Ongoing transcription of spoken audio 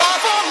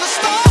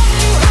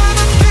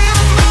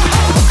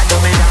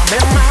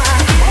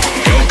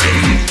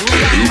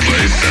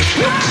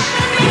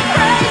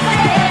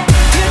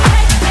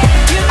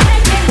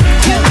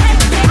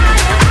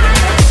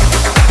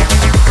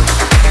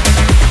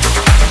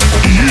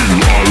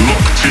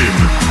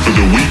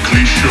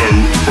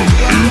from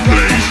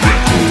Wh0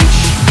 Records.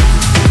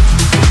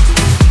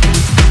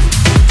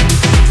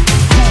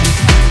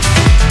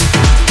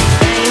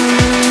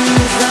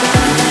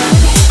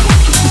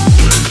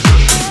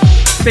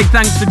 Big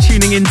thanks for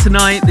tuning in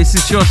tonight. This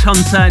is Josh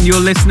Hunter and you're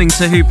listening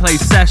to Wh0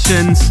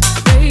 Sessions.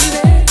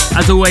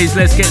 As always,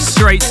 let's get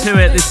straight to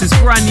it. This is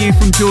brand new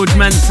from George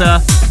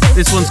Mensa.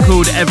 This one's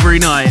called Every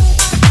Night.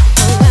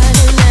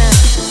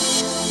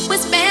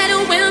 What's better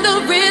when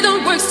the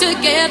rhythm works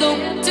together,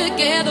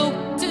 together,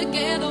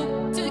 together,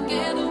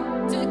 together,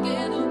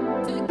 together,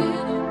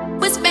 together.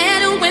 What's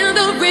better when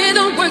the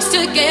rhythm works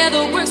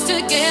together, works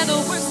together,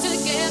 works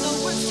together,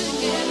 works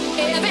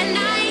together. Every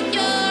night,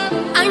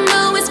 yeah. I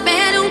know it's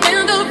better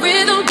when the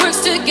rhythm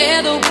works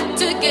together,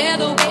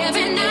 together.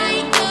 Every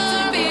night,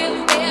 yeah.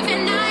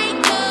 Every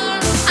night,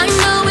 yeah. I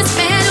know it's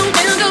better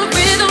when the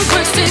rhythm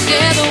works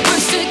together,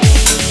 works together.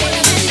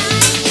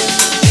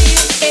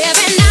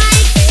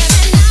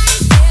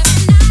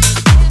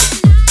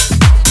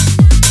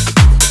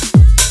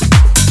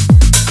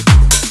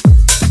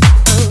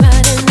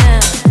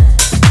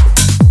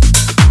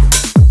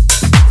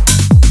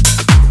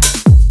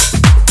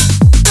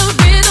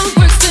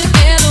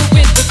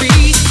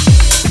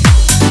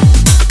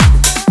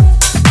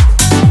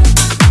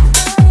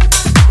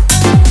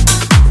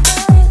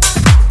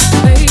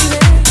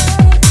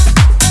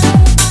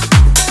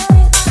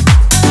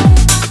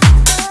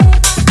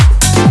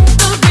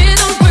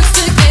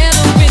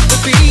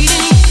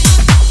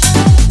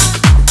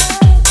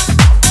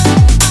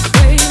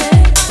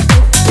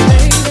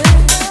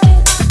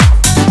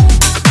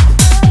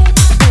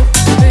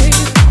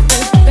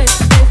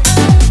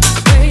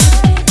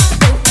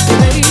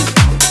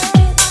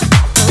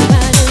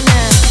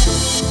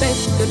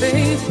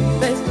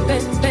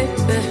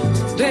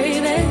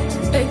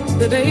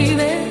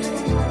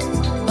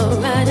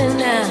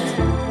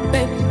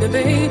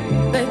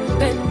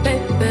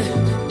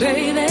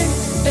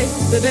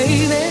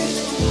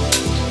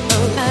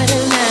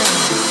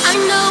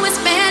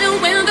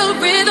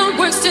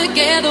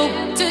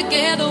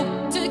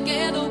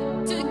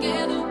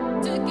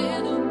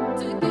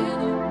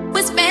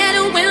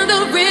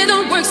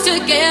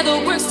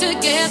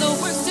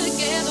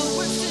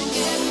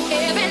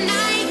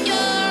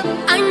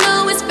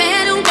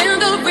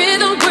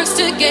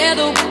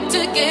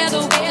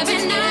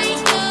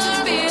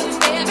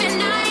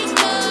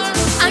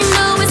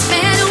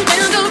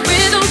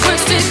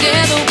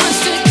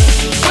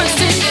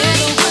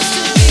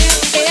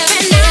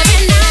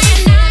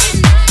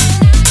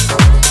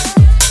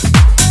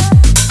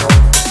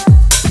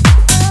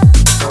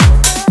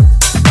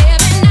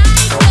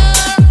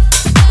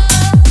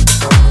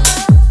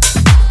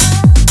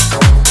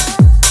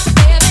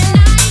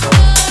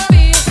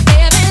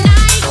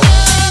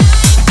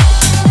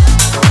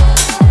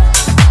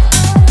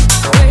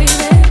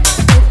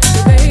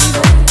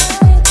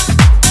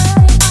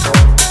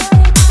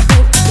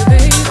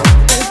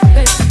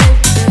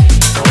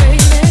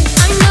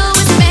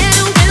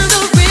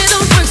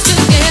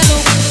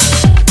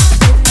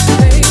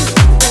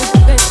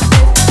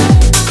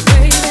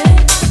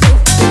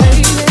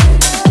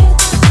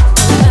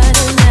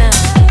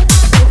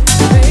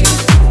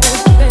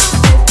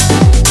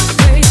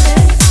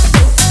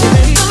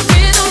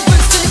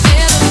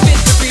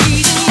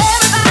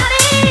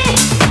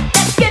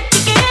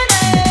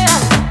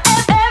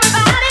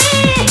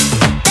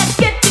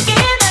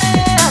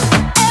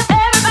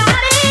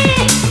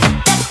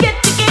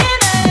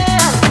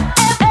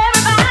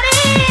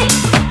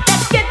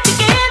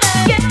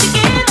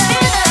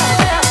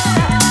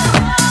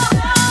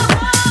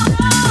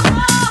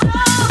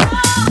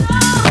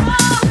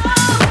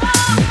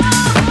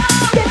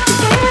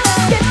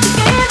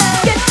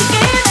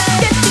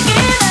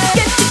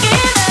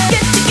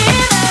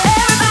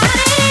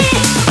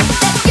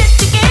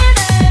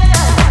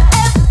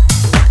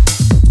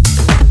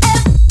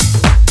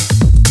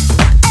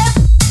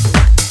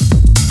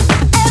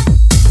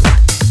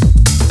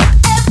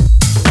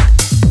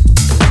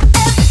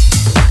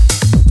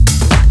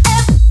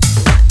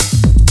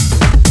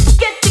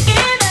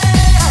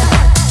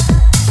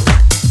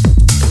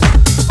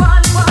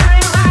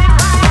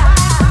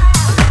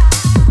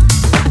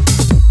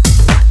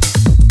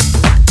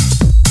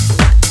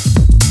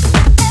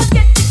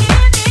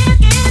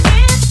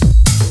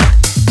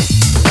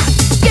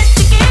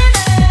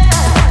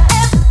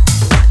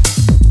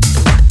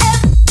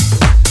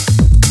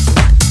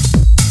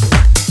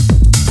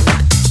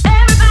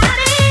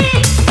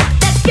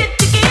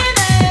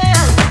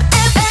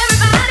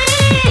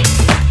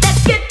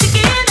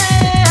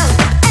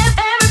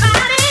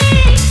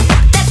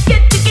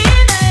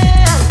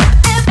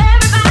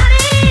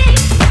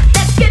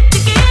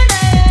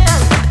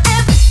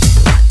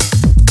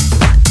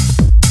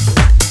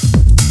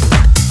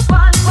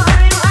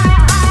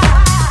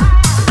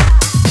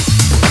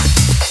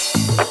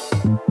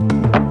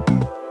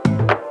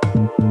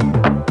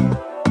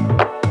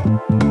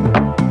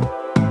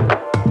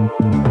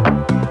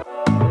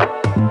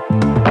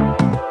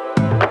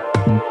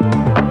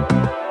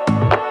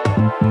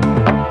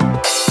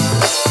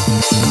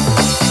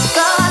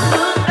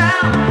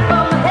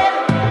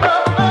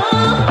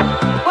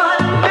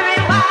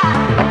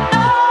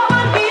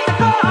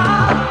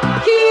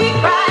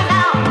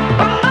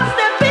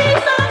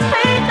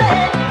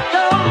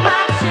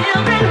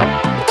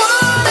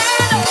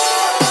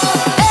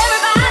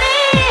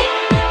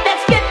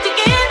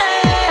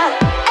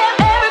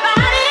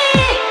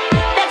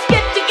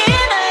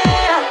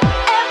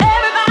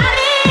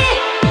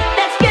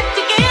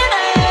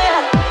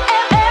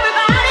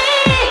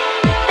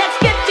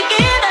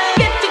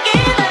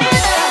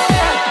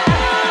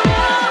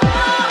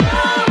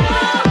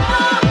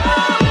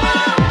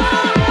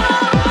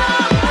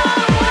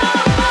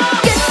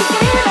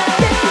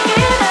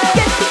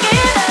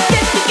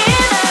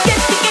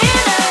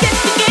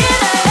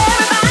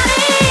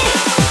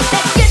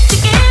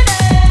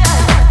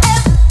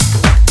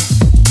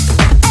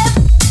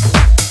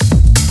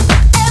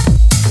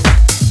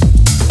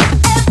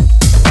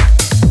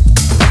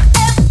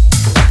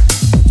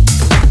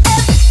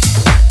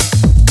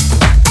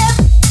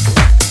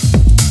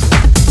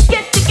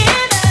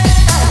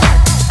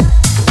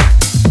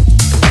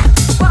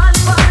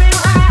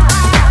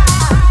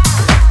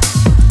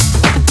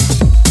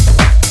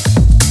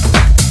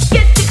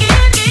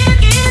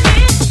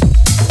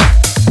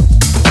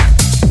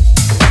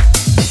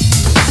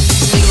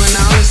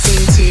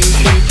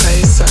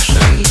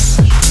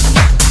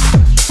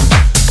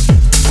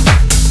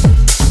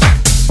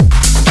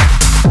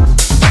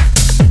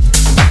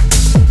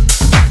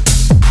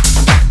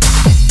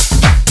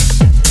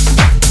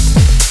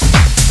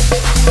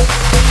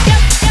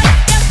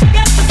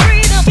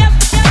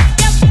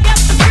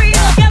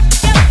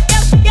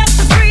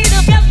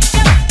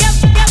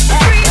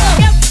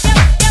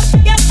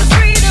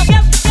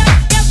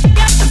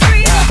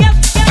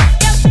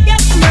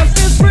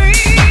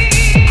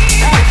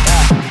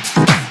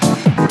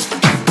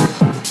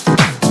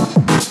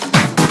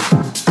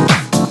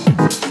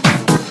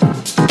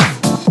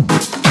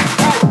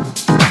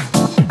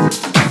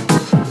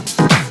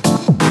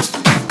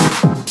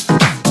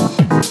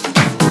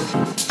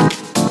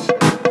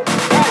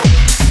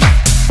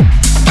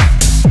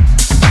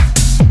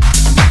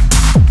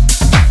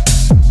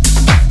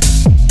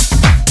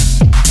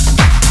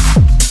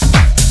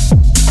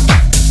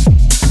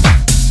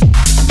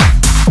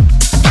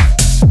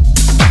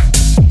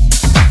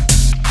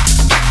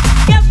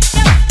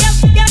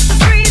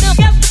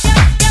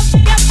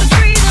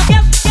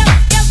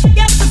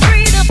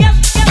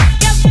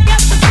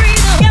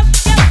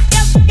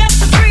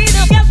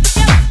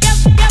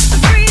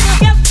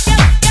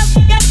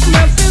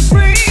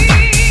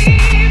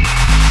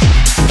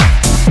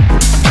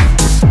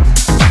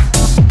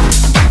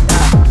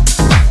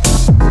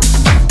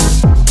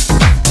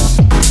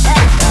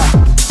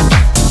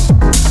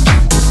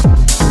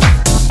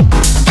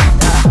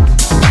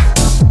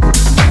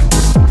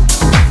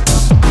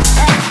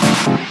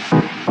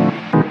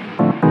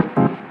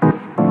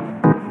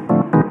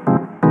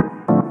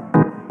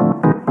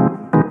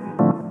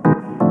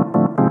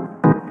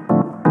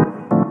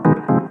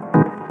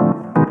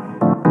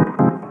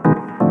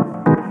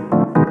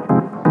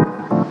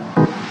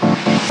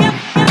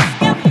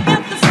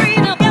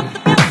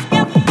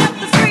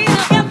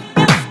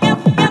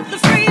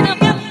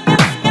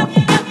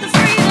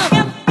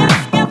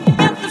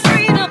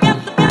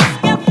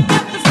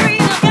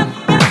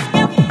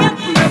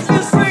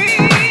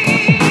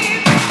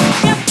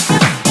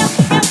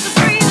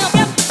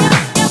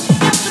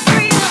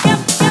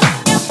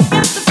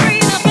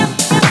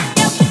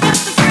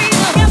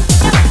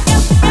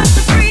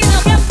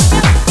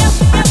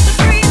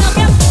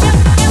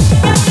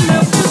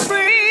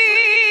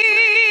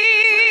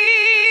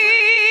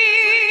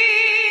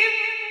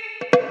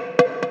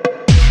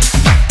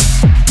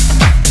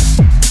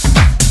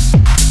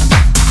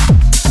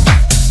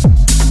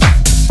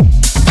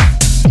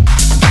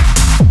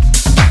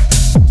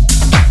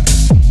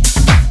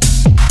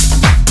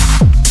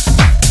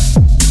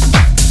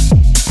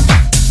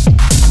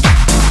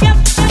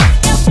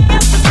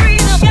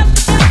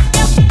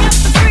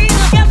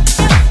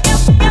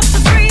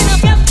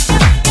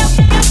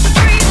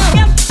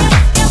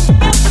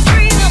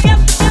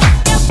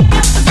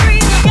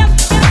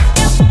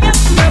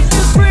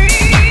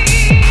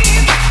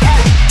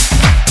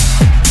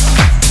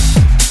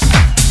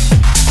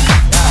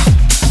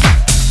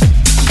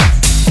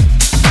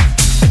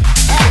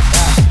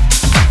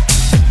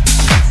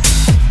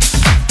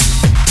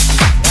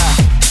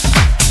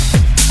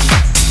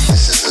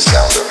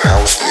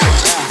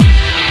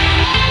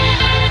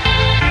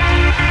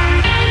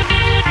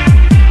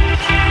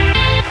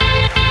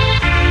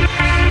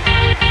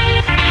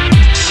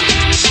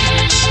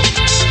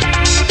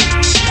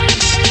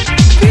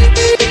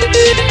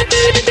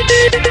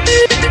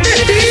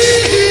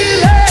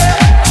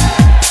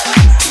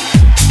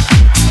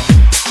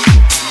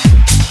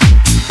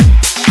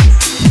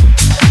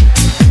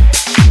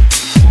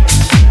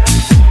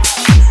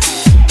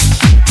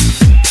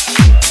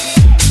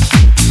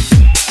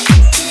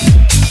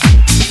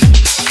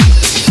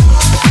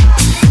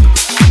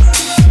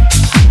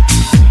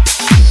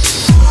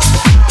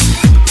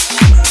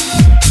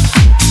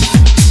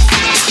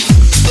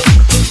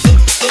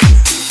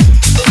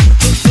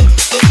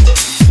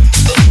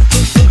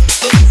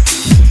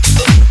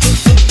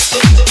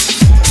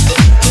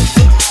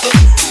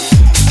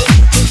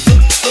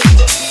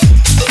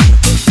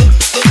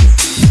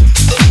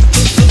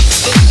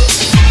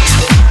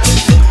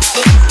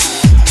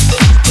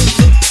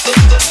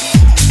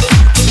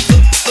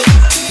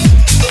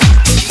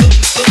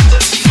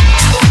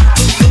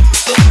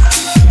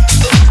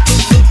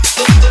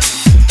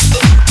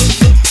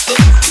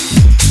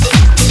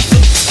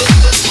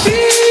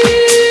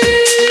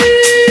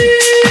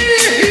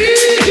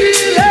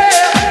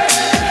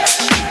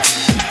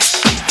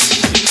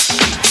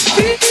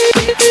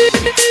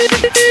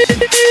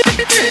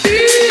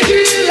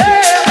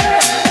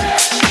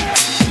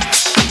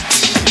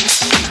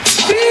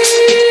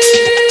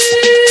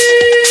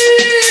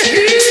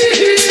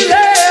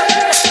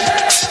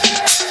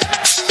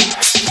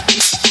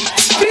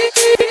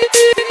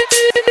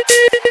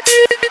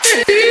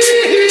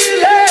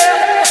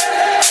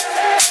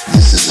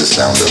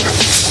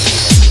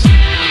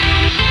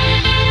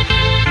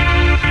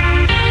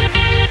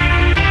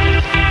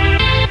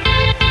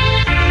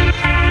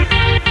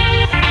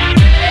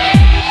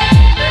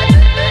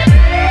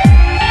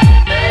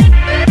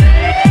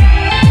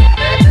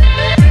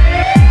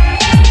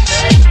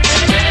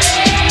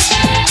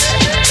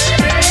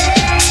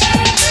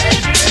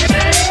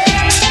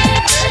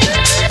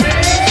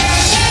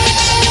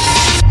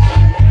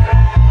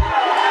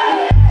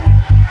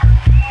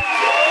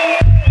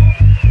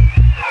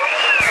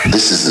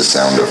 This is the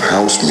sound of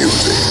house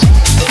music.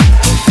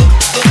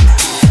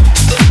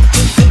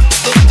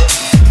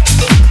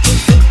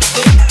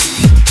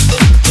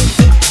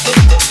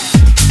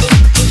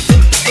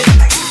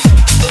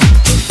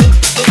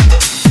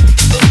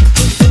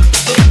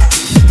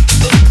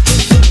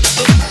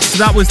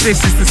 That was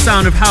This Is The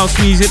Sound of House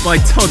Music by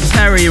Todd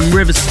Terry and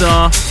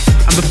Riverstar.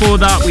 And before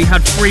that we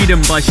had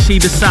Freedom by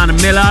Sheba-San and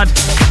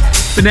Milad.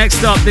 But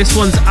next up, this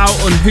one's out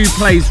on Who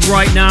Plays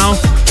right now.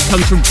 It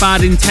comes from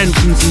Bad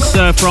Intentions and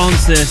Sir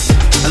Francis.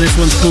 And this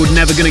one's called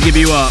Never Gonna Give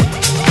You Up.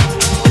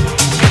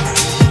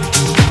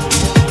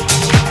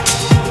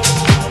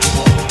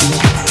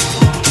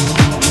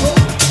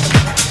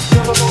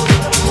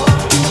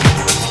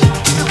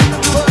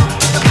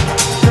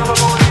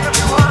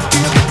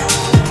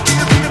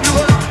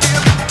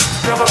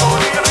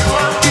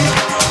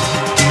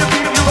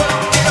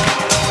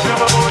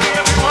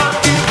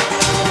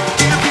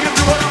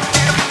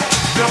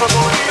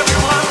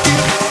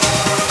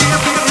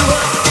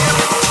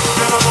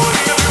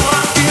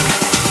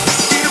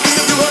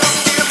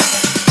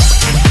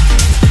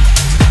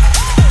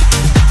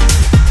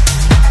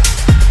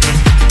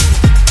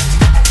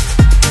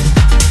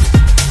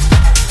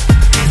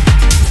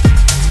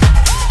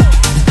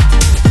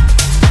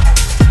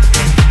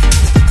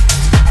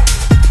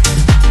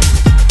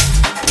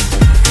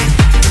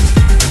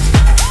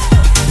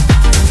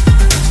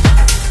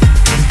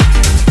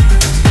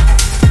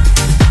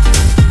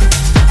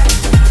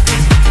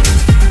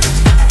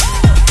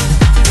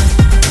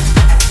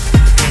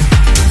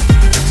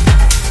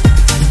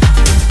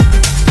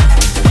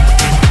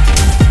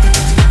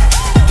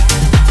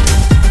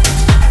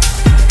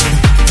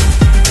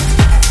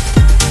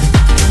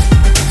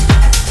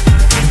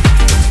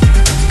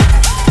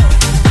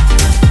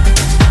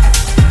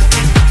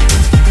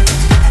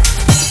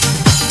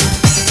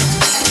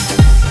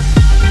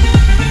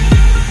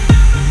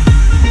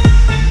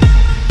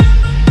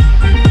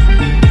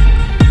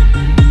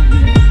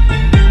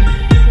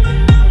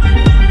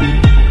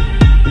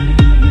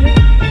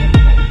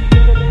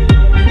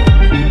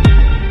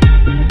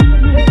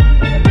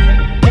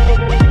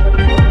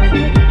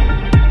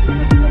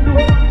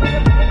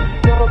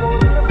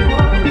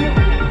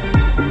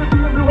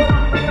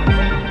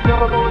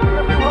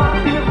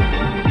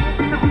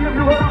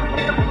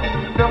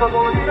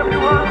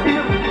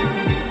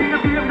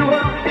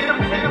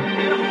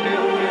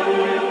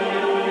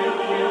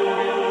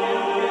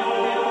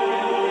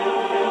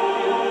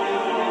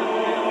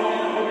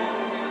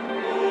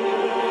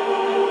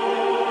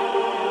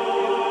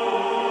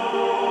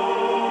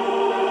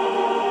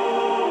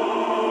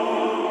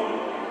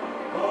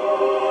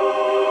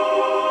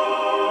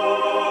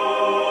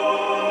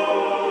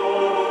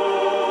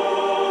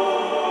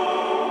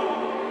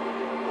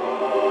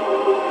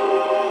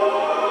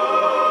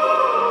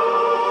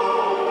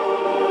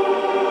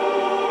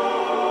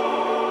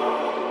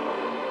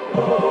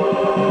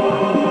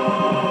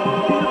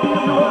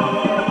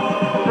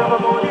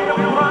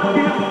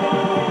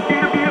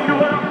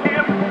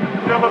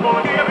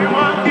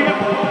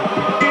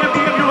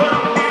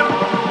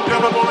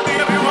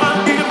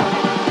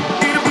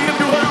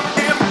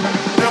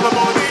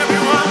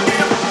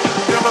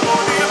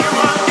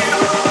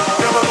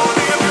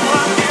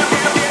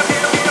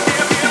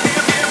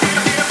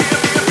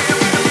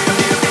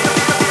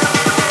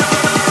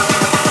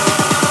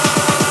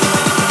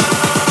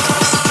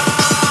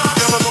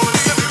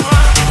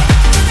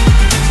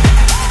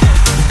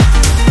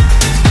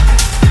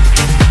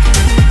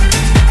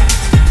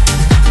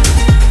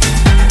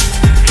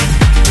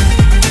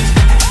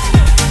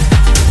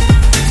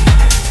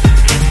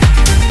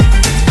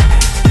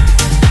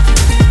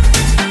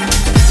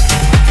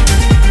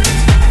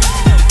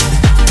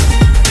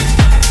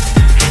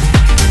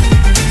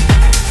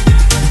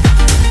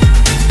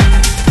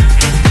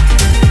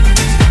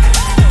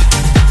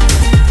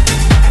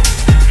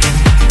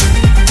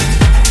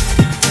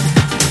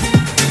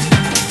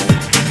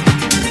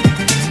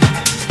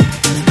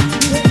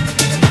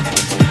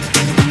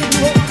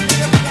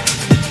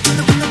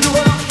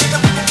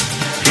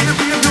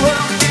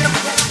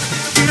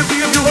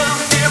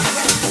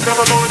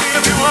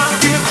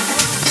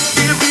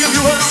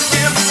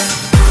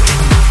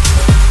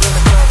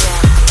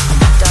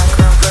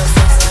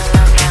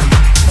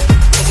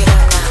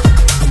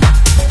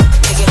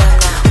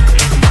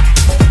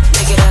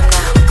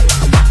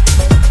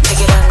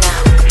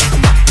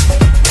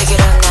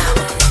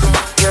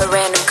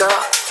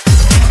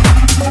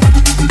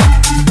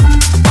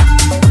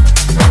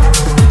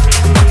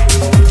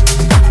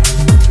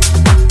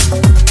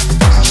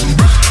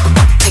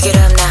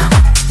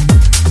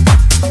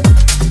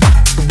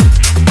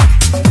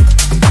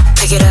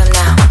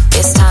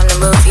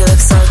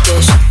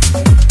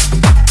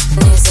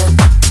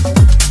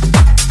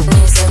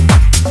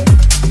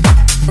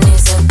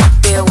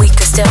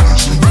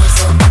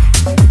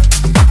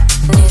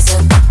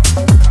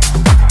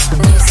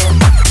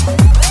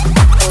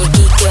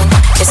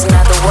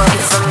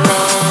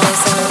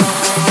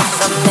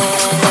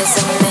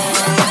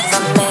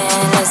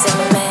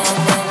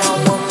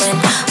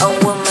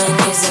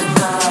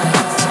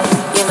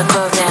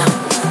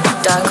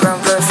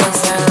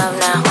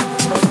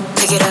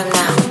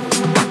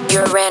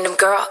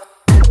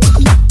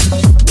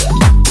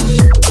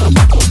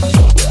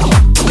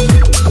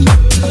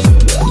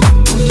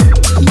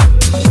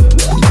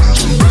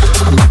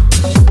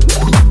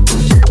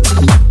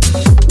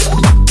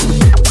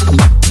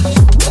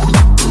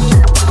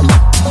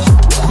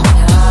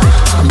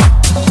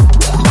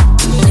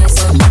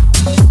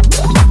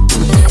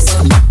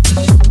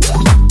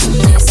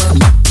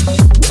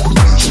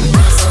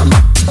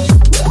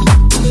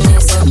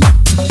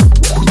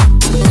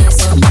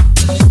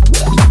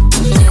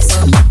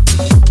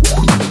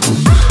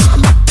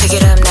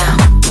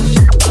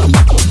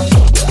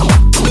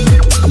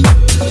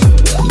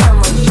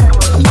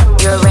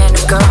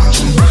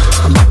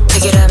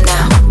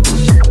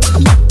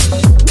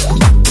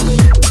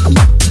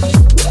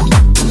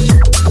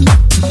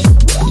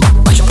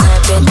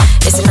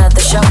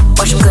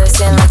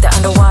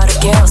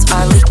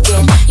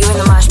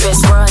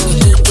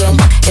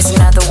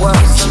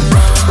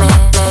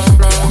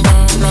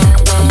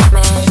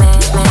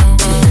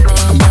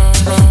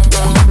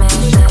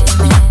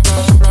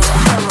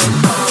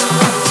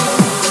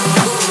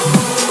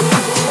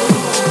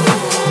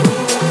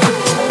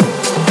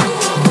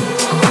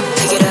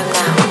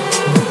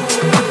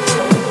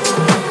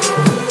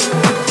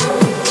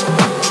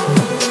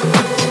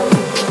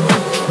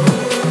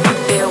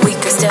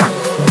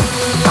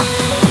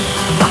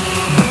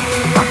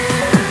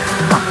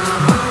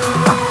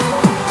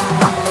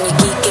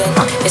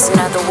 It's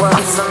not the world.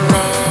 If a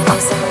man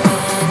is a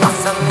man,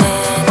 if a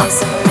man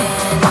is a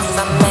man, if a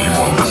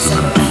man is a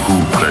man, Who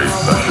plays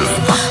sessions?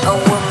 a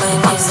woman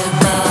is a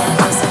man,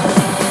 is a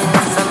man.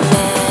 If a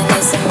man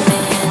is a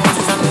man,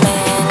 if a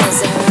man is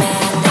a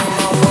man,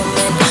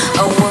 then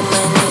a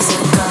woman is a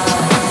god.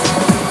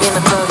 In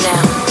the club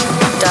now,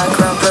 dark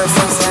brown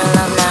perfumes in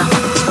love now.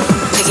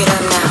 Pick it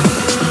up now,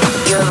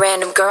 you're a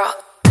random girl.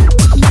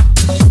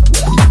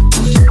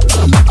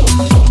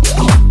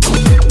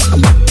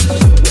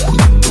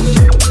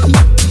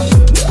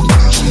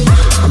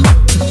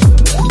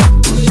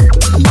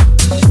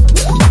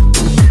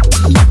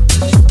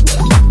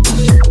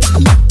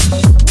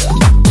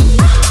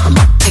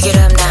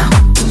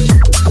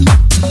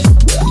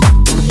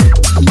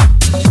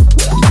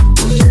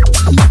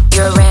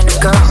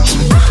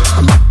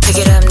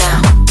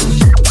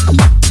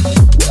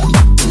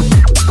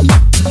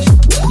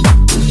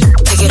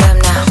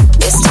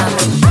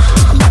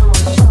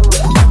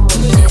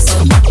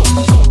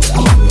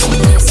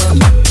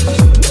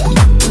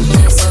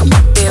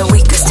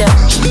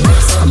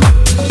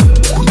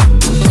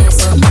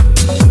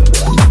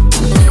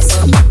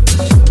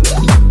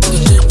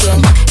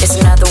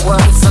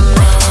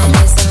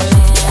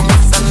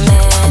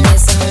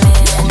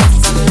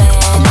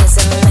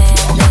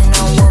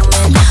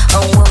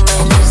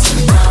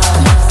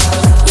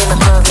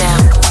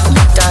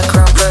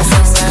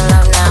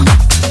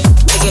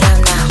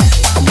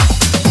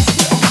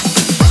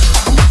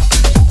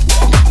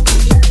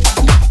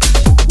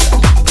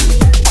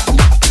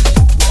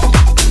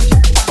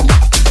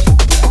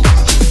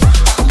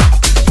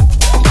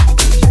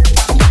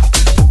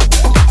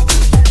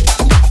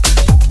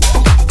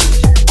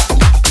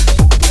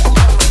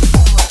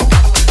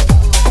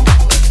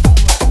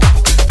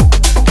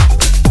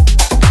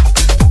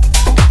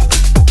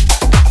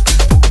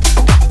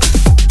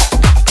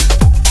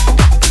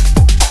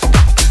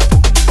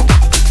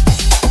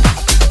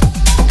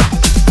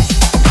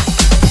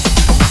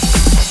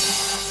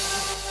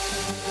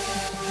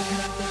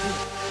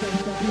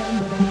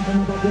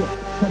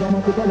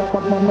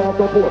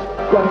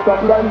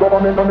 Stop line,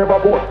 government don't never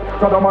vote.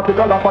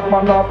 Sadomatical a fat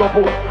man not to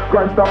vote.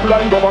 Crime stop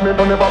line, government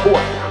don't never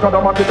vote.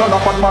 Sadomatical a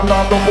fat man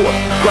not to vote.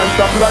 Crime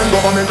stop line,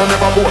 government don't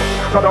never vote.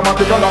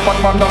 Sadomatical a fat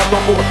man not to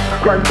vote.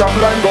 Crime stop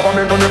line,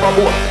 government don't never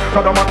vote.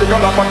 Sadomatical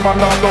a fat man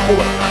not to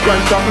vote.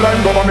 Crime stop line,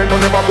 government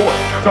don't never vote.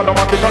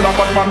 Sadomatical a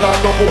fat man not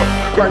to vote.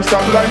 Crime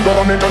stop line,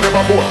 government don't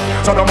never vote.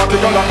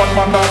 Sadomatical a fat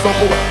man not to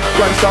vote.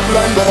 Crime stop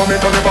line,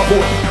 government don't never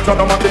vote.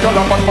 Sadomatical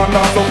a fat man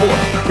not to vote.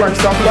 Crime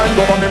stop line,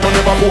 government don't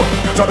never vote.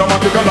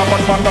 Sadomatical a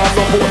fat man not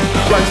to vote.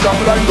 Crime stop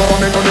line,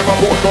 government don't never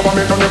vote.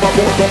 Government don't never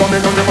vote.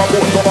 Government don't never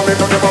vote. Government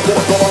don't never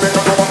vote. Government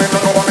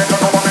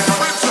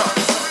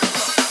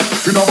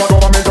you know what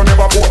government don't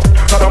never vote.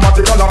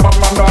 Sadomatical a fat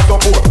man not to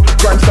vote.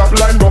 Crime stop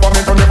line,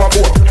 government don't never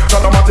vote.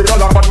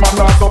 Sadomatical a fat man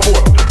not to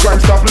vote. Crime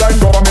stop line,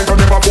 government don't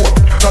never vote.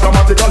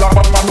 Sadomatical a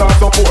fat man not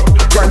to vote.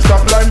 Crime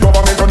stop line,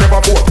 government don't never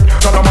vote.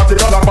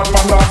 Sadomatical a fat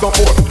man not to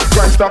vote.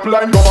 Crime stop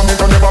line, government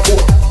don't never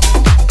vote.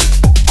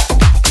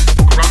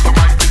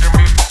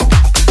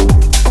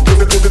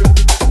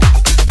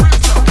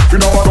 You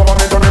know what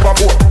government don't never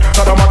vote.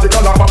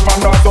 Sadomatical a fat man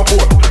not to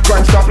vote.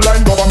 Crime stop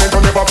line, government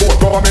don't never vote.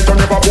 Government don't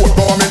never vote.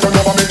 Government don't.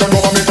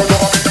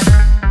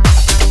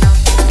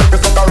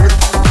 It's not a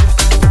risk.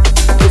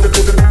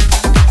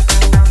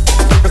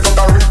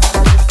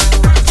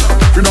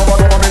 You know what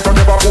government don't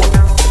never vote.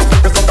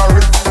 It's not a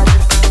risk.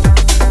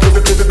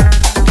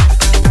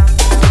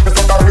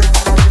 It's not a risk.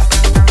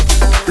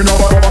 You know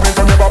what government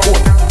don't never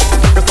vote.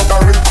 It's not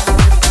a risk.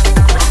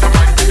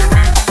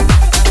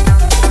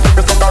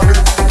 It's not a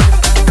risk.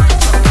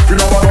 You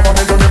know what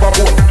government don't never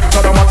vote.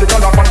 Sadomatical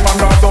a fat man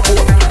not to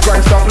vote.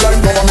 Crime stop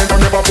line, government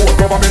don't never vote.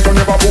 Government don't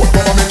never vote.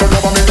 Government don't.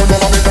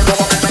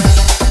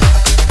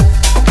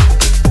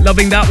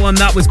 Loving that one.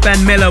 That was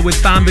Ben Miller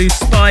with Bamboo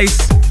Spice.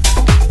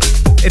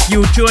 If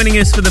you're joining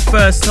us for the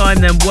first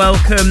time, then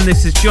welcome.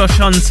 This is Josh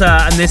Hunter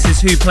and this is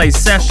Who Plays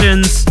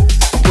Sessions.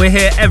 We're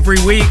here every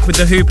week with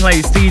the Who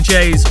Plays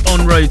DJs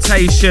on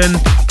rotation.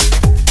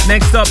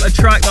 Next up, a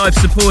track that I've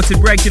supported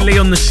regularly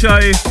on the show.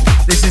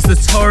 This is the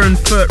Torren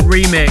Foot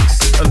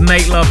remix of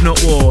Make Love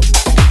Not War.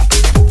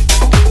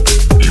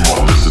 You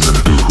are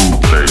listening to Who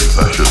Plays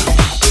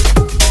Sessions.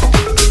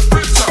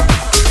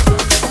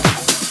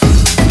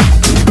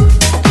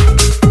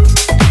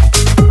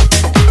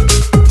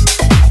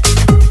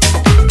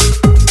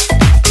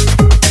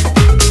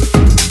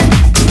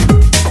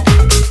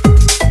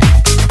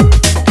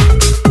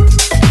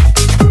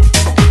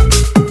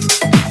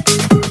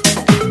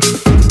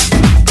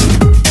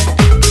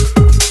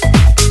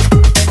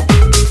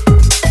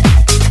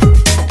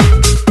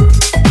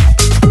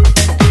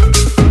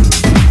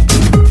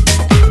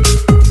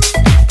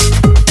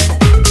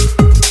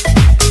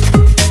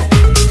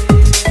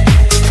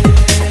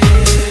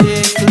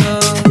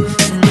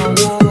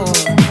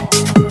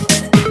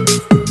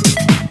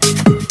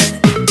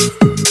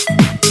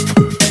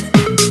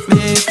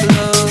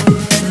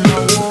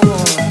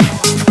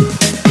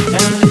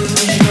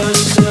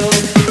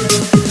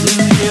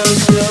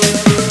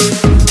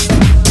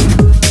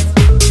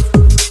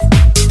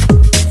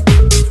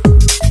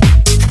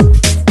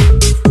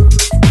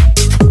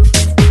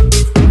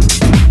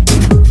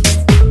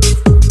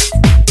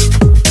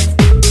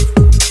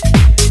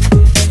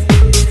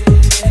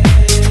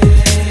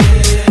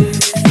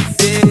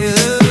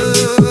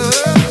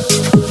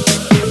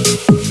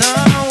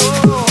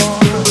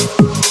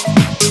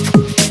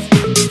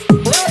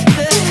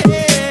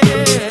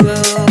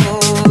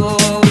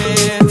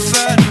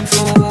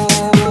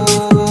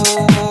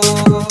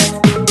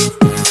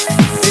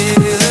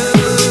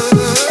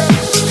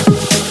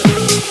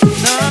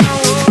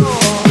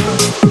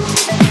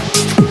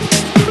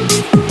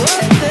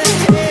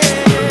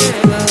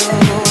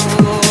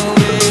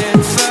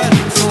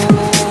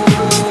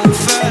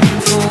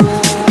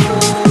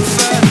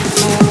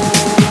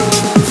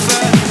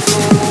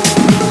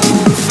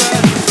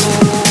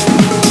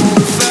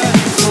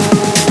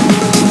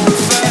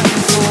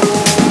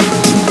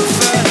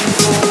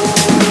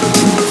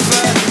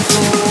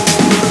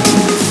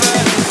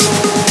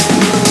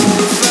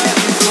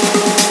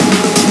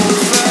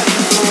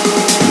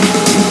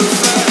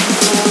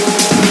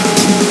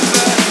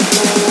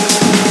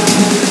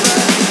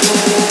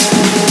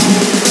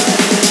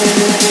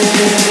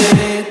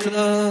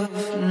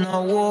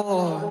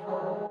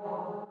 So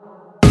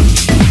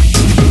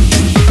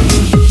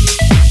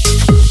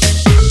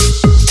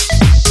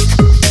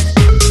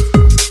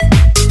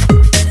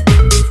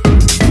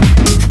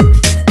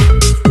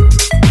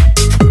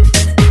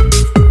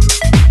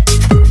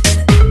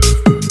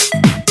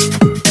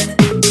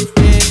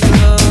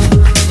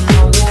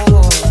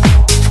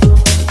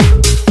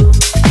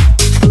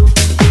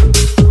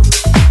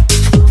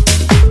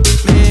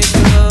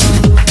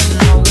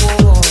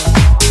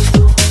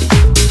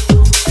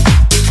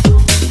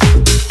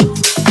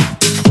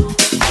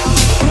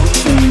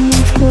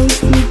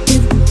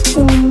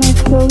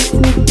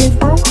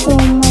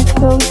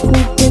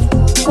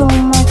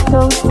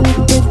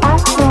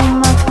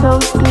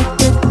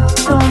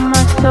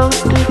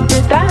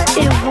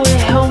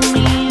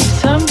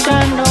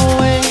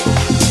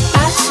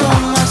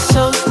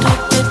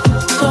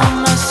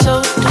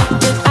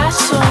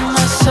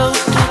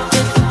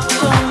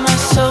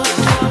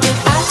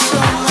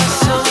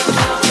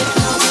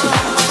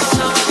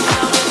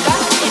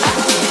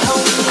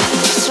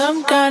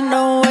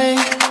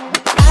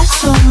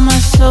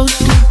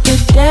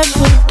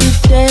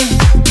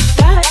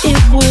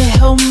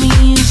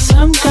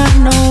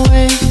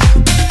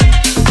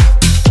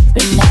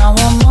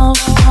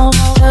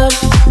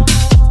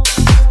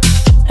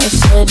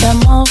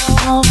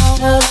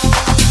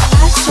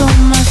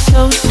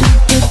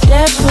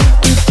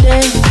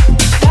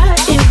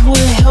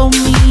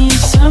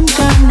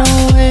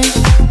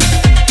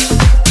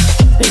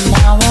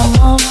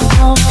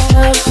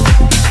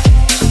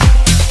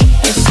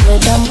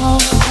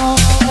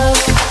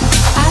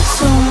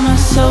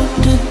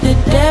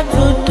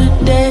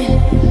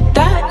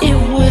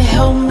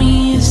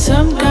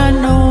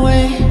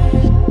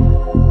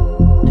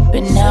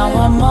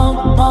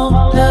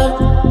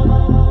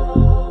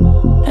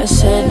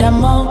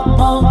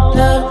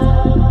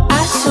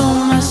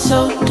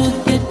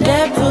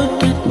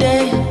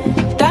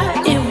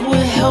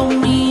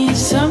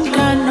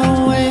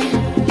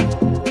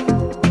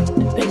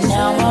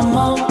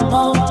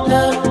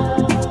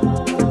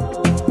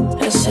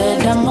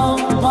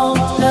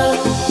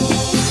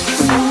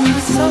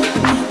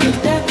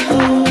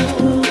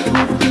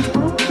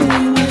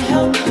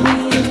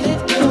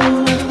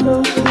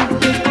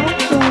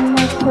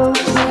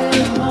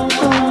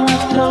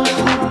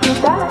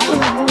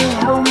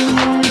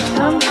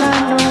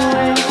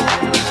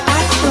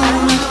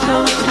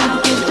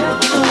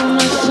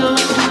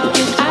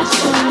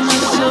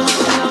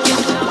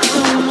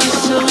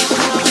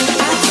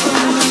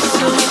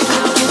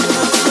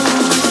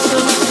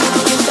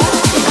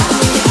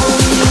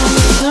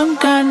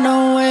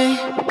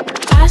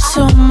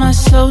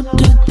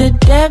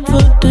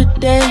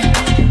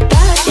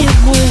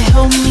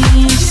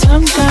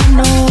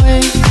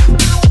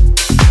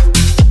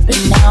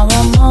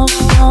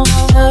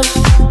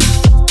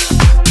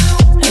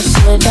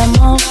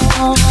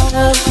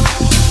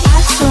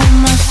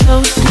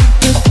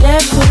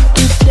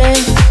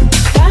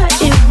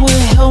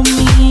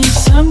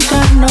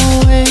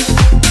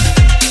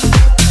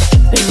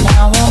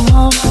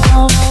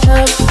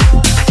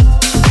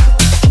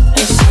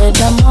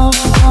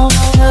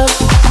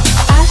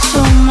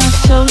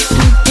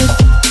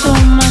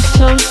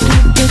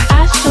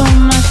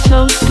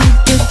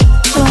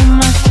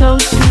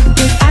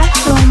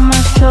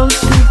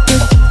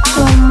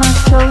stupid.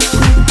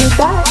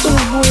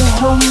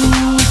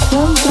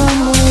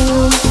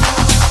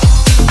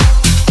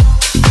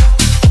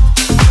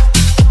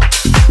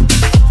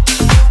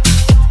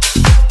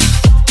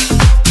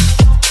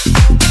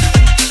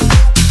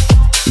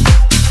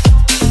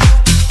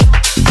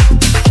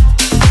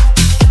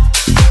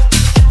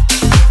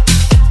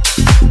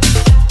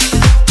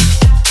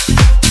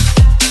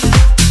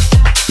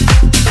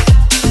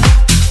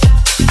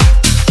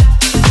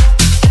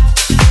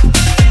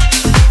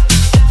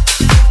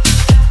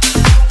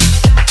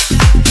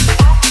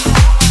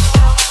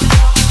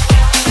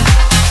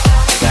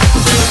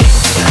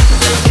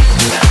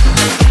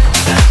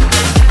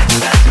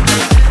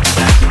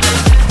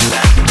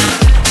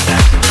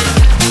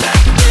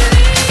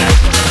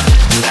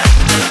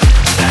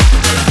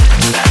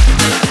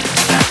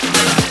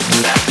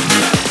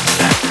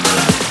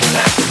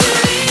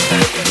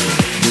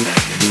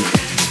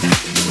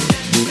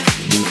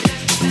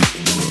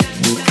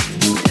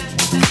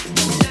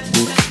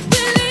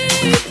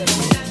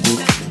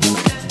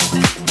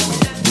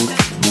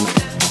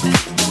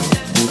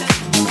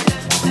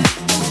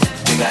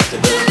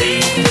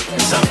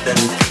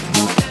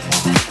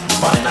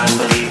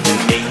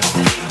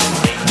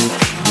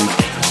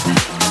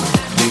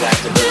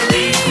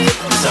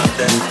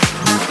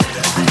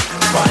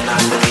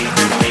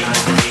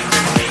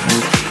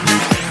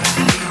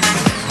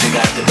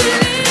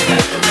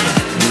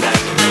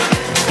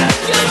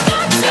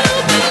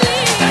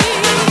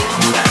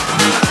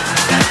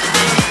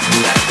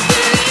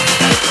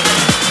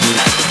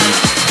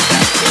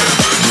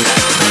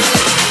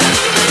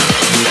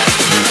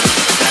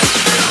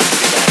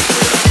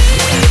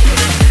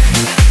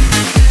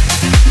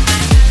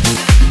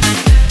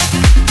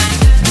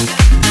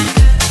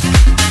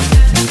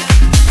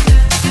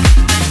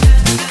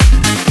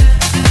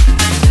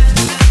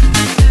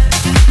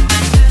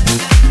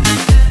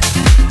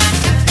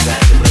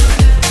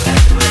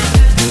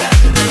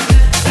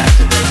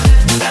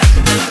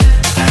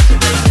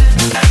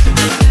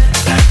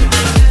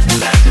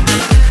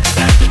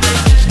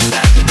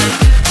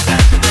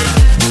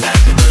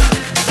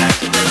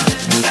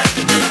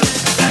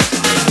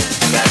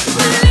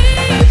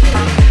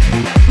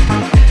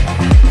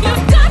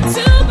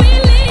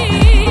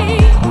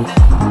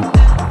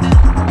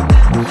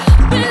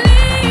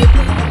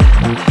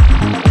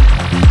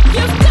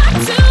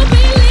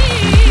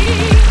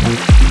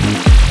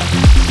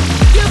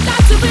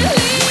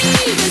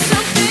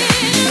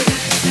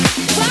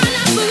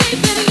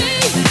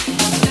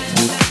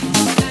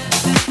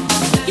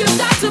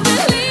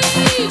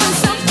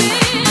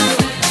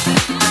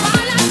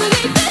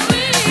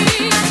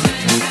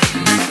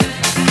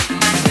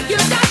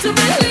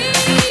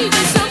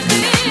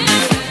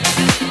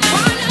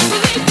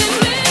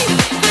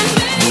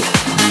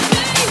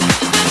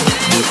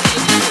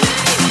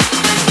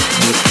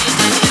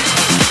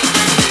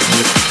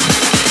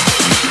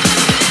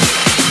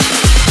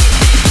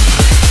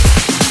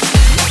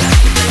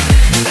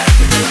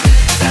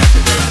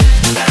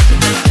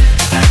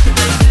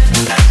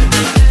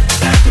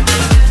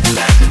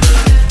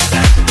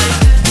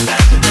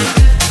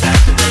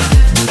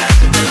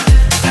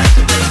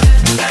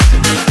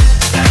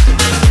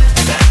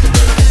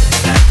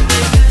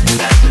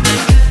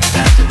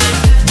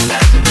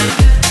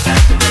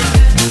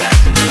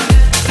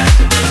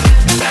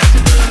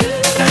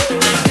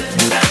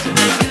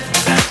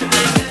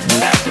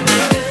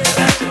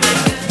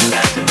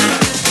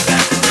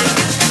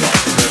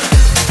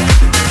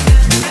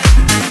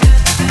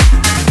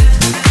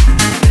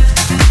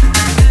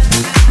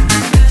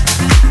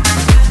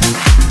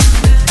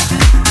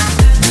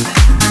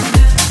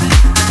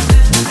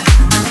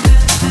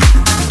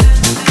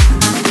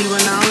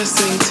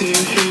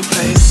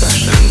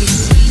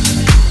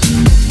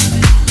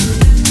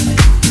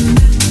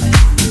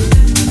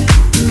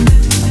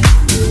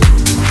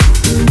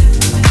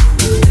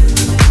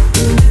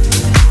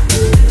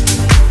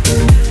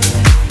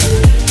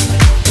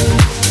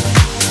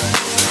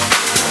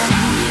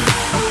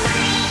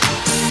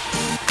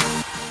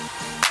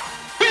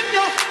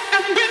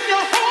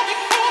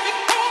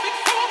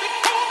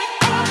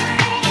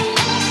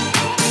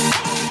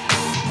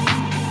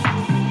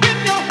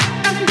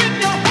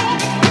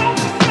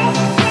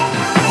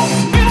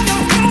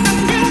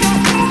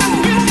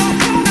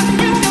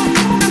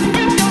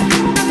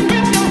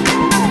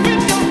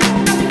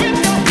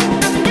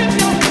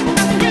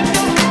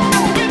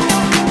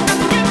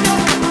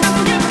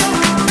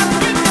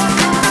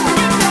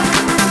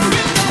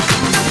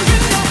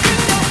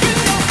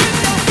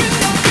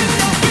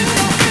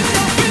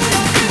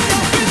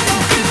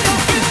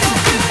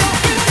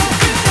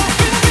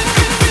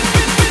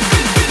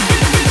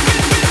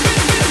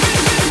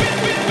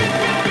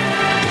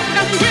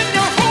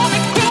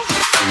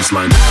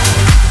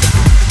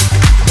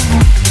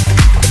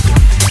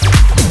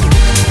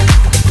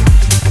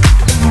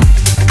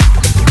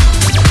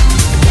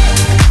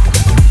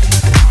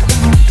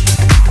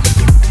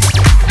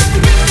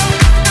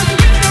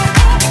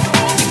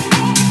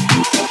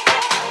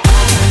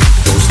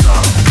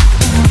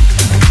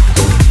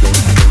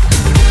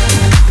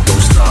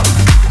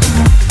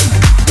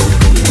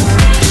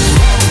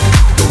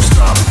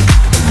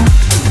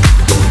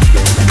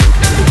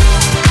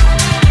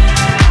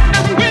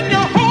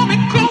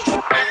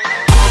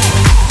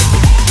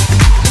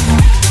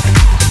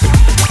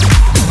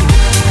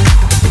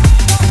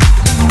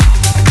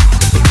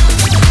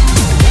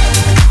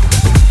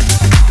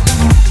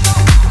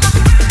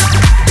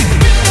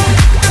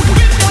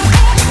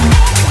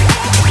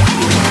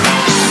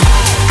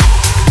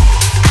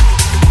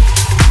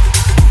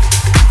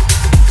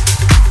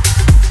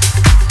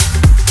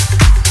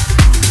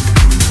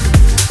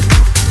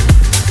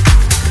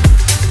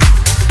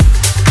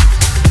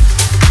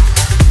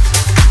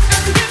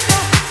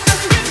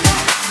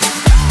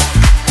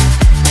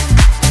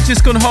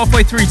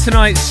 halfway through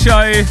tonight's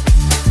show.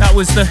 That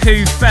was the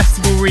Who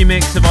Festival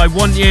remix of I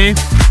Want You.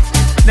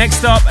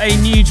 Next up, a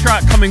new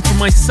track coming from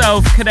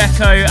myself,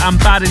 Kadeko and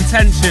Bad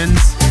Intentions.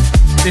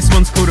 This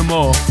one's called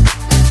Amor.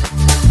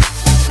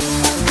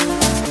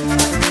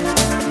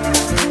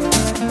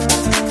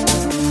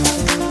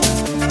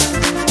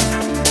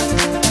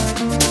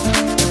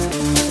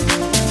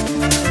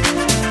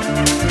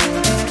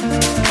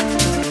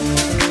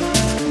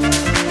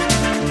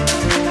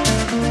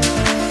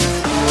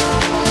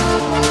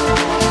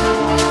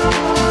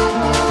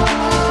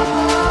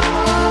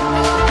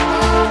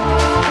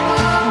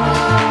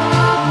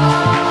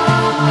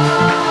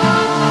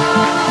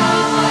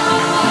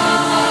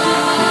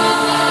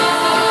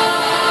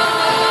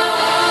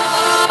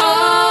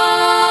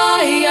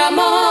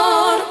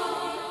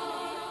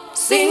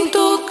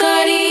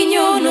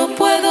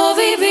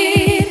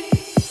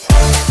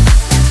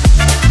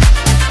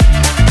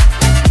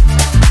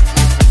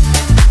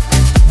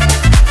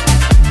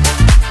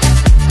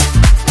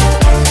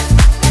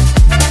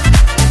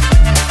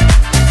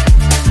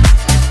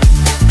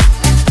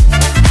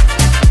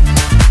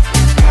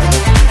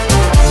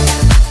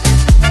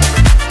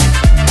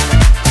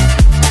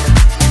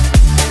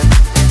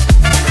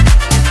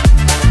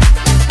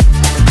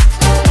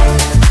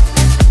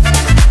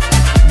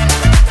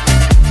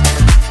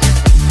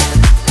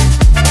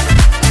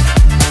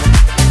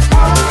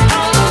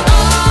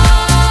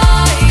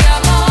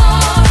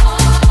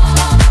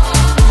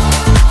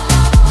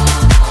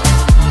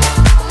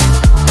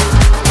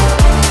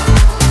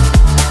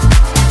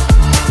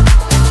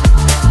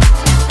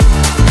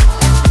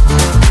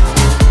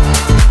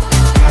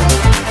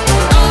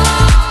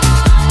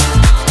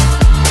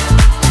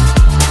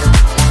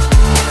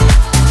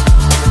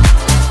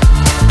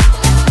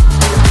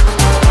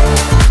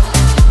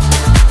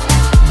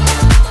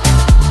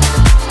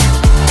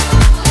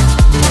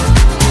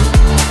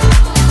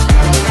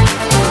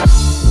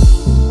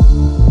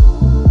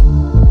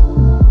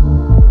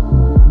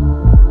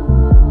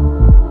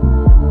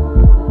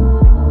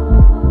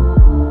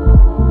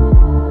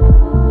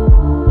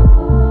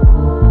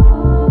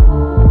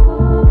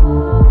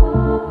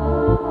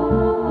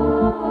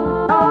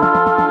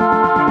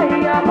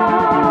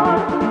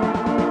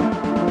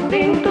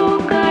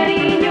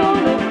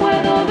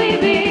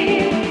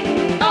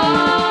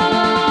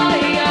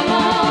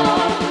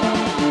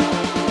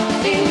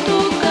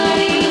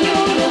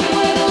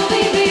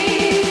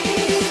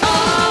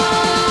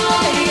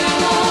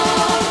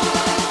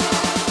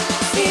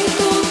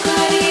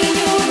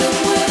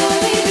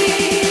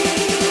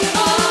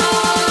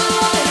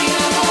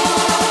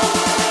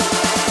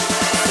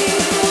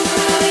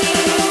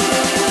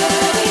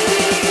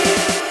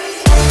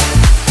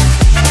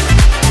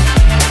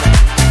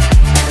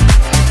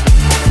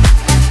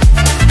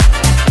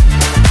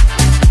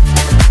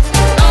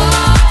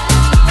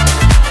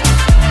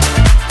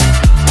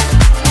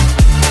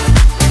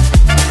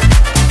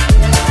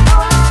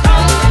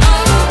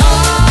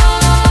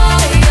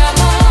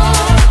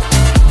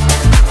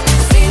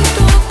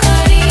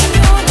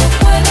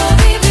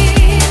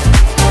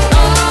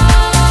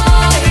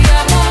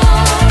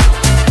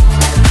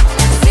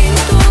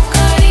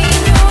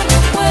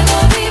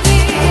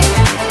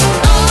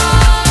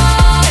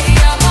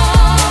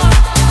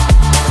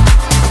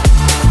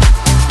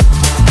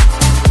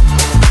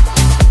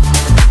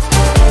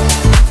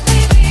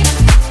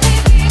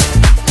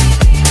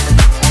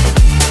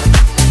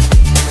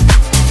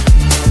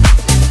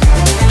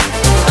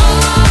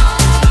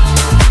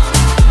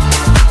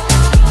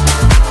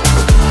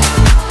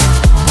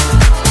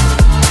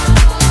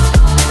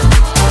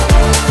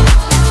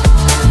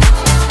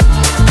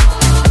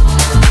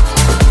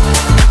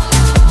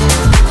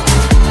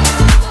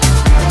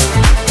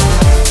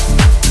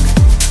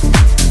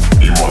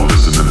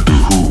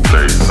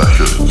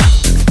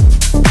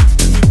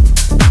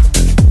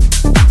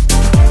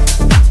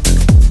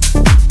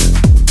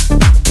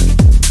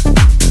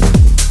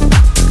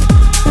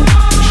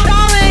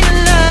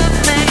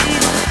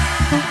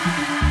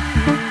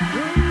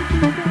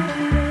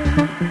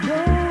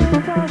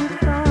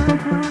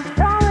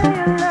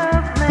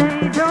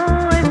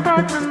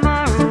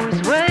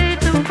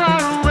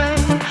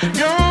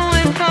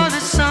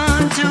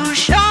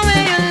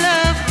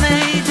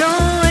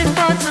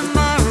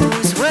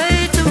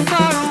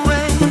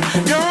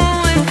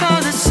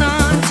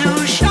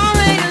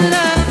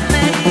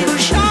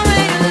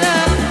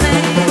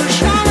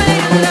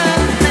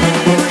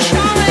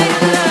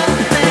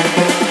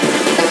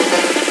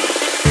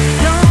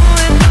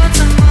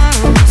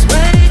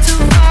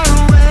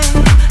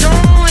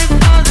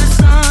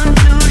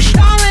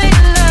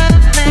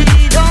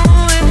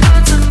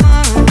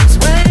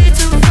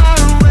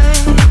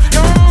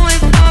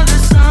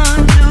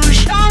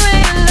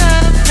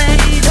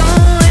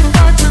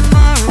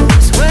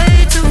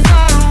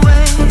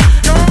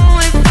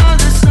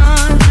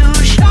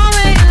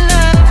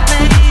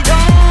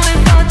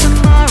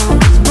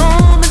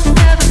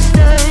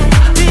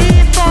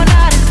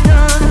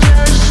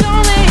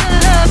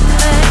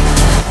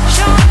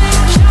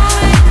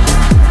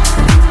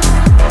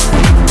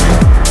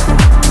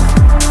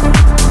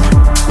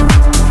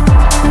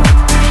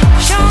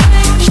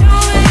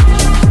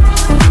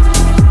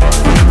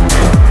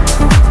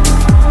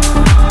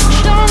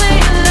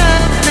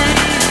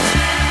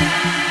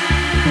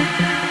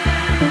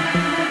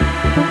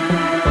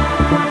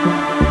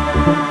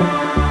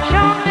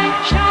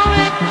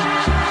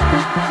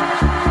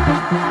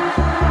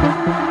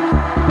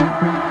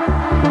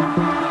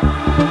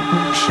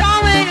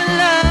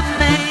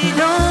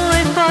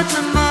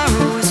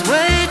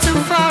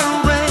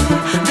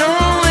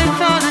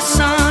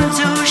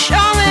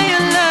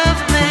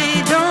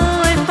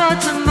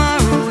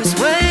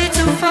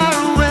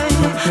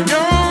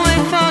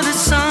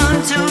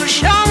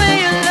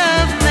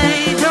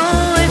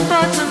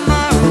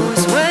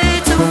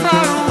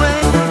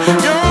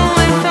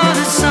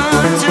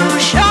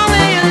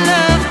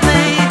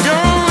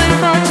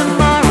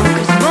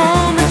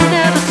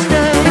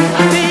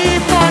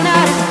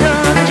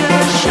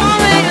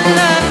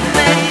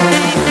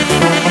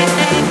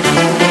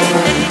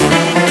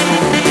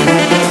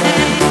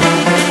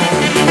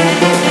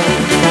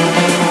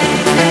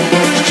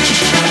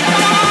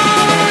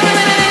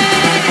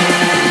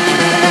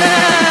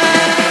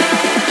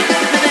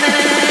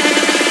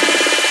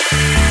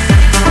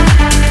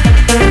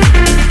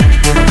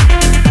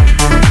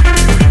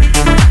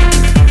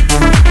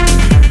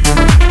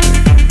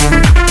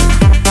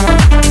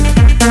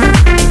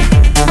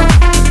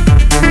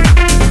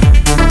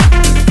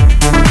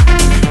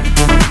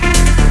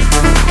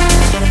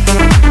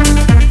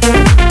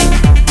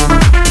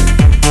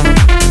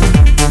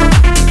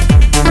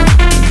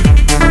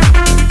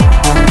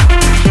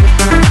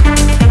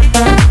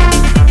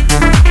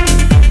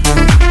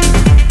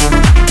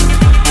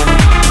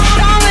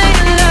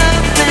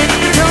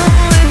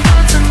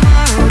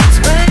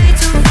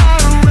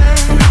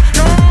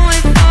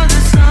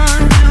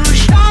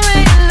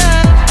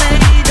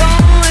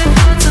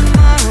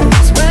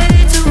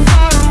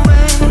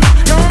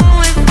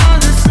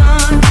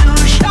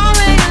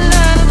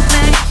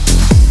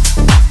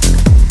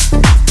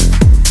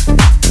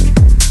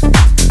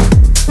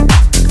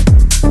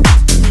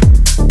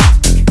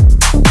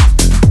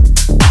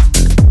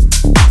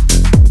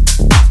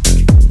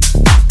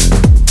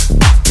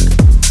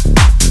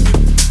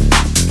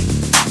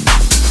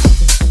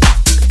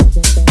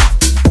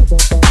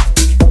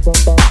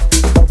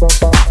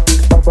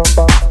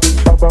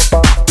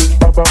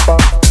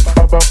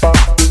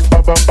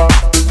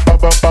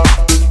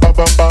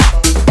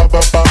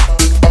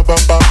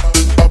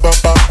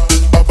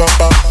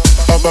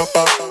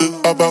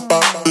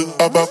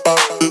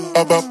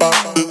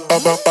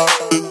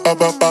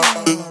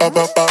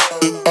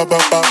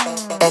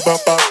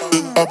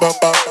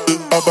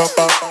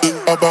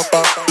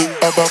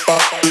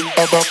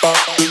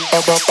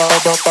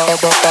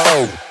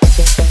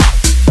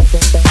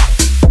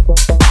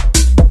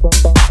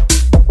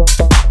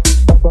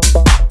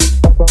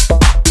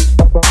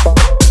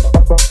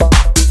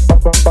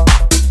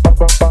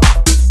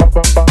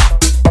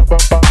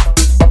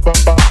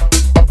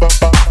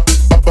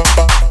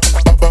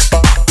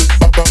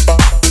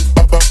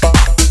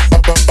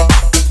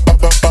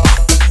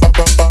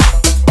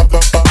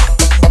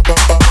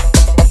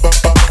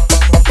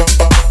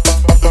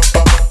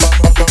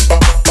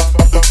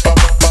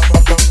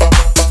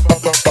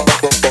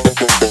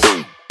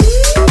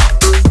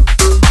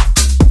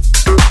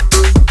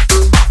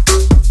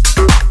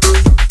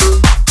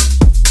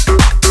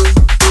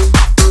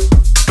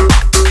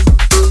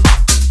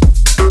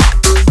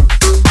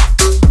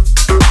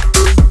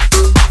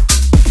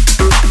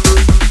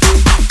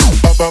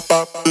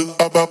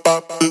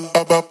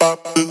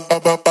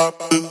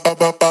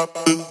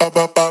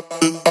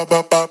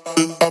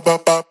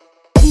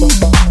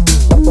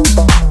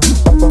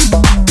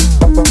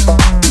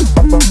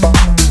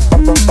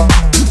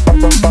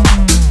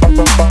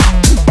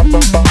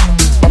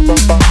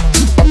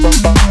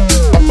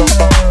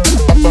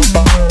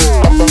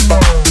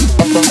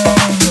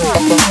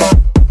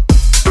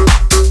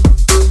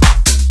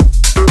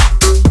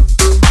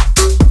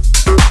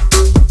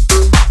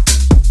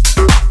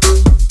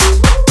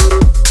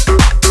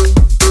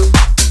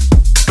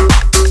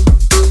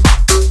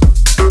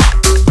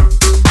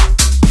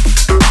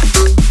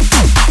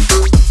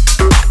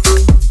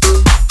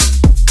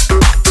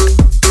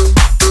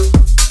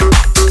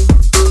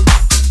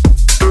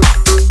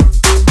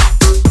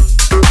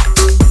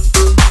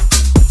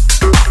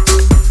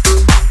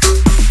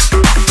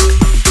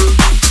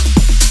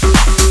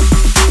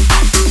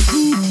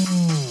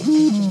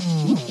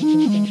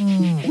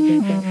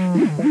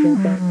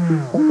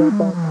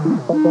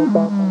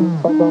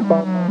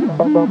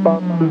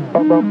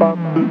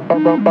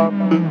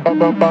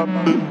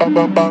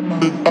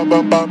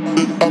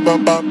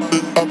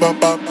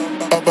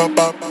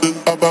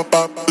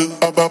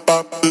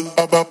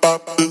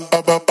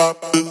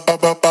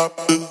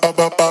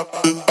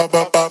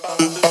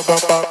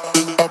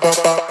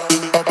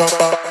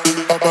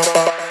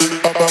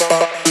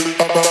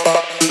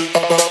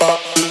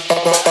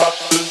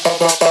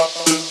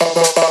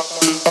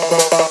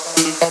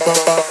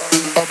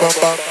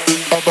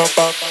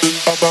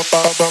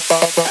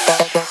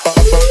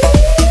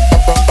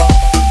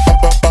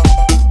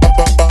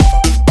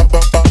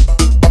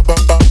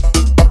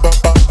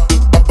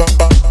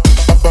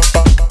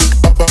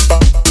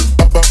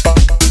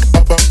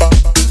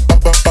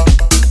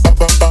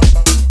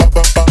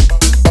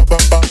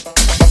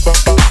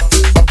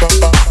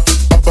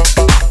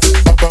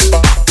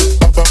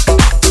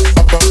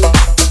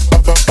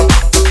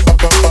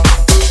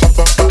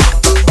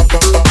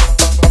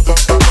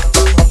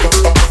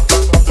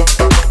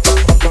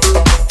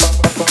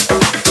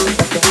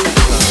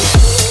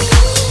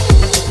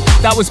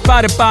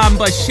 Bam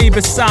by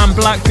Sheba Sam,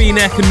 Black Bean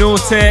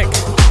Econautic.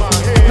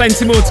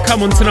 Plenty more to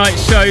come on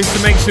tonight's show,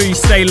 so make sure you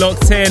stay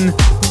locked in.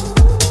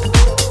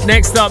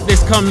 Next up,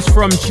 this comes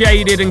from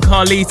Jaded and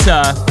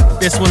Carlita.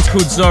 This one's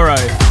called Zorro.